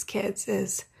raise these kids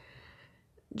is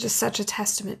just such a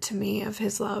testament to me of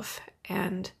his love,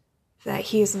 and that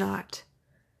he's not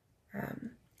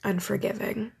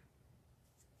unforgiving.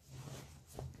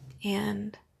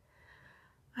 And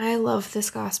I love this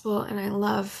gospel, and I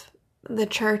love the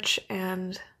church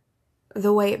and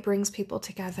the way it brings people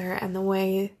together, and the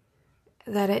way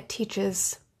that it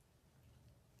teaches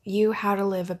you how to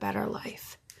live a better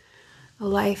life. A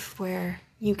life where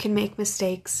you can make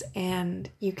mistakes and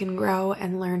you can grow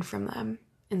and learn from them,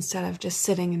 instead of just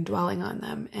sitting and dwelling on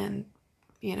them and,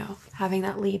 having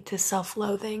that lead to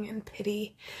self-loathing and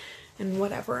pity and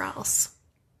whatever else.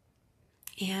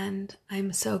 And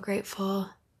I'm so grateful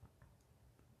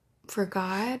for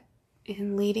God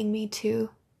in leading me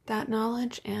to that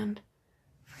knowledge and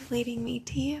for leading me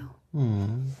to you.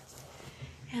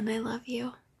 And I love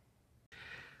you.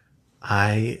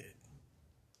 I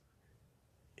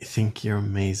think you're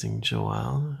amazing,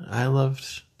 Joelle. I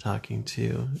loved talking to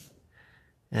you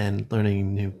and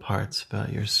learning new parts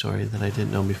about your story that I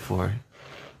didn't know before.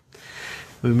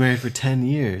 We've been married for 10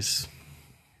 years.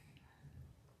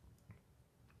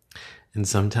 And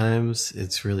sometimes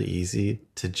it's really easy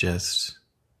to just,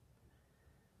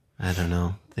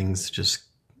 things just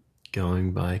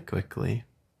going by quickly.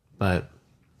 But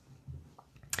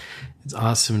It's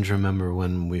awesome to remember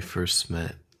when we first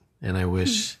met, and I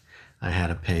wish I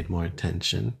had paid more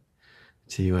attention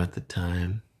to you at the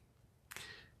time.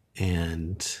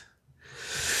 And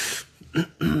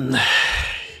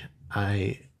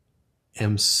I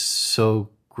am so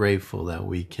grateful that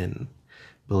we can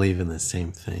believe in the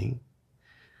same thing.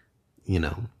 You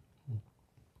know,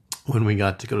 when we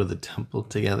got to go to the temple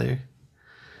together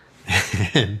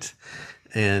and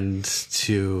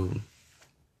to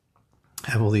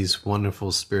have all these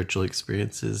wonderful spiritual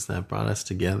experiences that brought us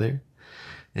together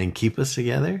and keep us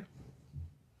together.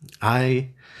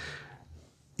 I'm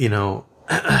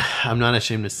not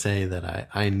ashamed to say that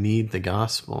I need the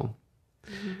gospel,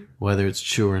 whether it's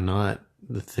true or not.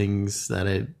 The things that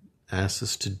it asks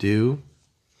us to do,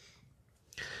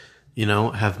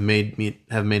 have made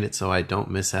it so I don't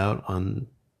miss out on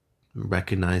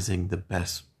recognizing the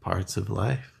best parts of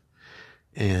life.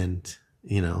 And,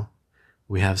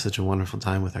 we have such a wonderful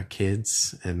time with our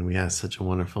kids, and we have such a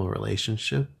wonderful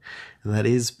relationship. And that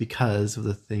is because of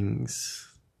the things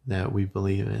that we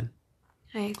believe in.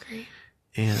 I agree.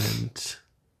 And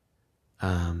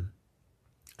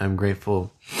I'm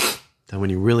grateful that when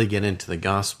you really get into the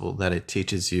gospel, that it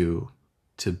teaches you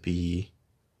to be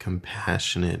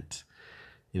compassionate.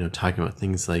 Talking about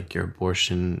things like your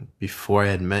abortion. Before I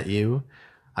had met you,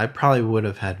 I probably would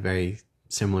have had very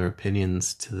similar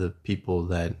opinions to the people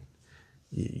that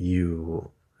you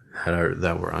had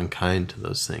that were unkind to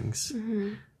those things.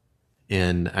 Mm-hmm.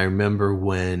 And I remember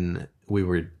when we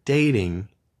were dating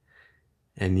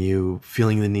and you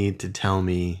feeling the need to tell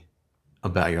me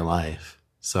about your life.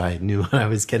 So I knew what I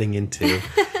was getting into.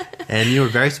 And you were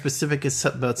very specific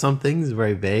about some things,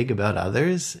 very vague about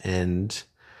others. And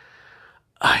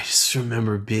I just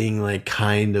remember being like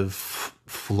kind of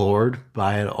floored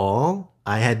by it all.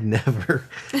 I had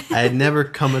never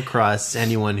come across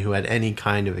anyone who had any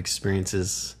kind of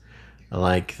experiences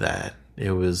like that.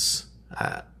 It was,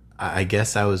 I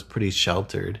guess I was pretty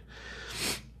sheltered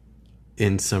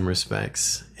in some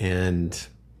respects. And,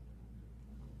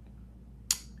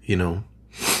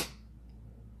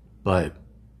 but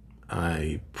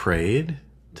I prayed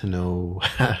to know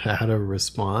how to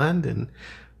respond, and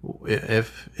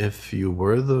if you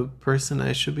were the person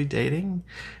I should be dating.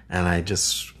 And I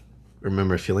just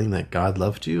remember feeling that God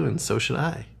loved you, and so should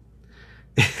I.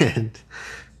 And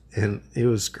it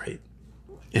was great.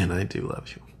 And I do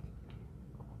love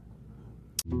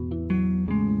you.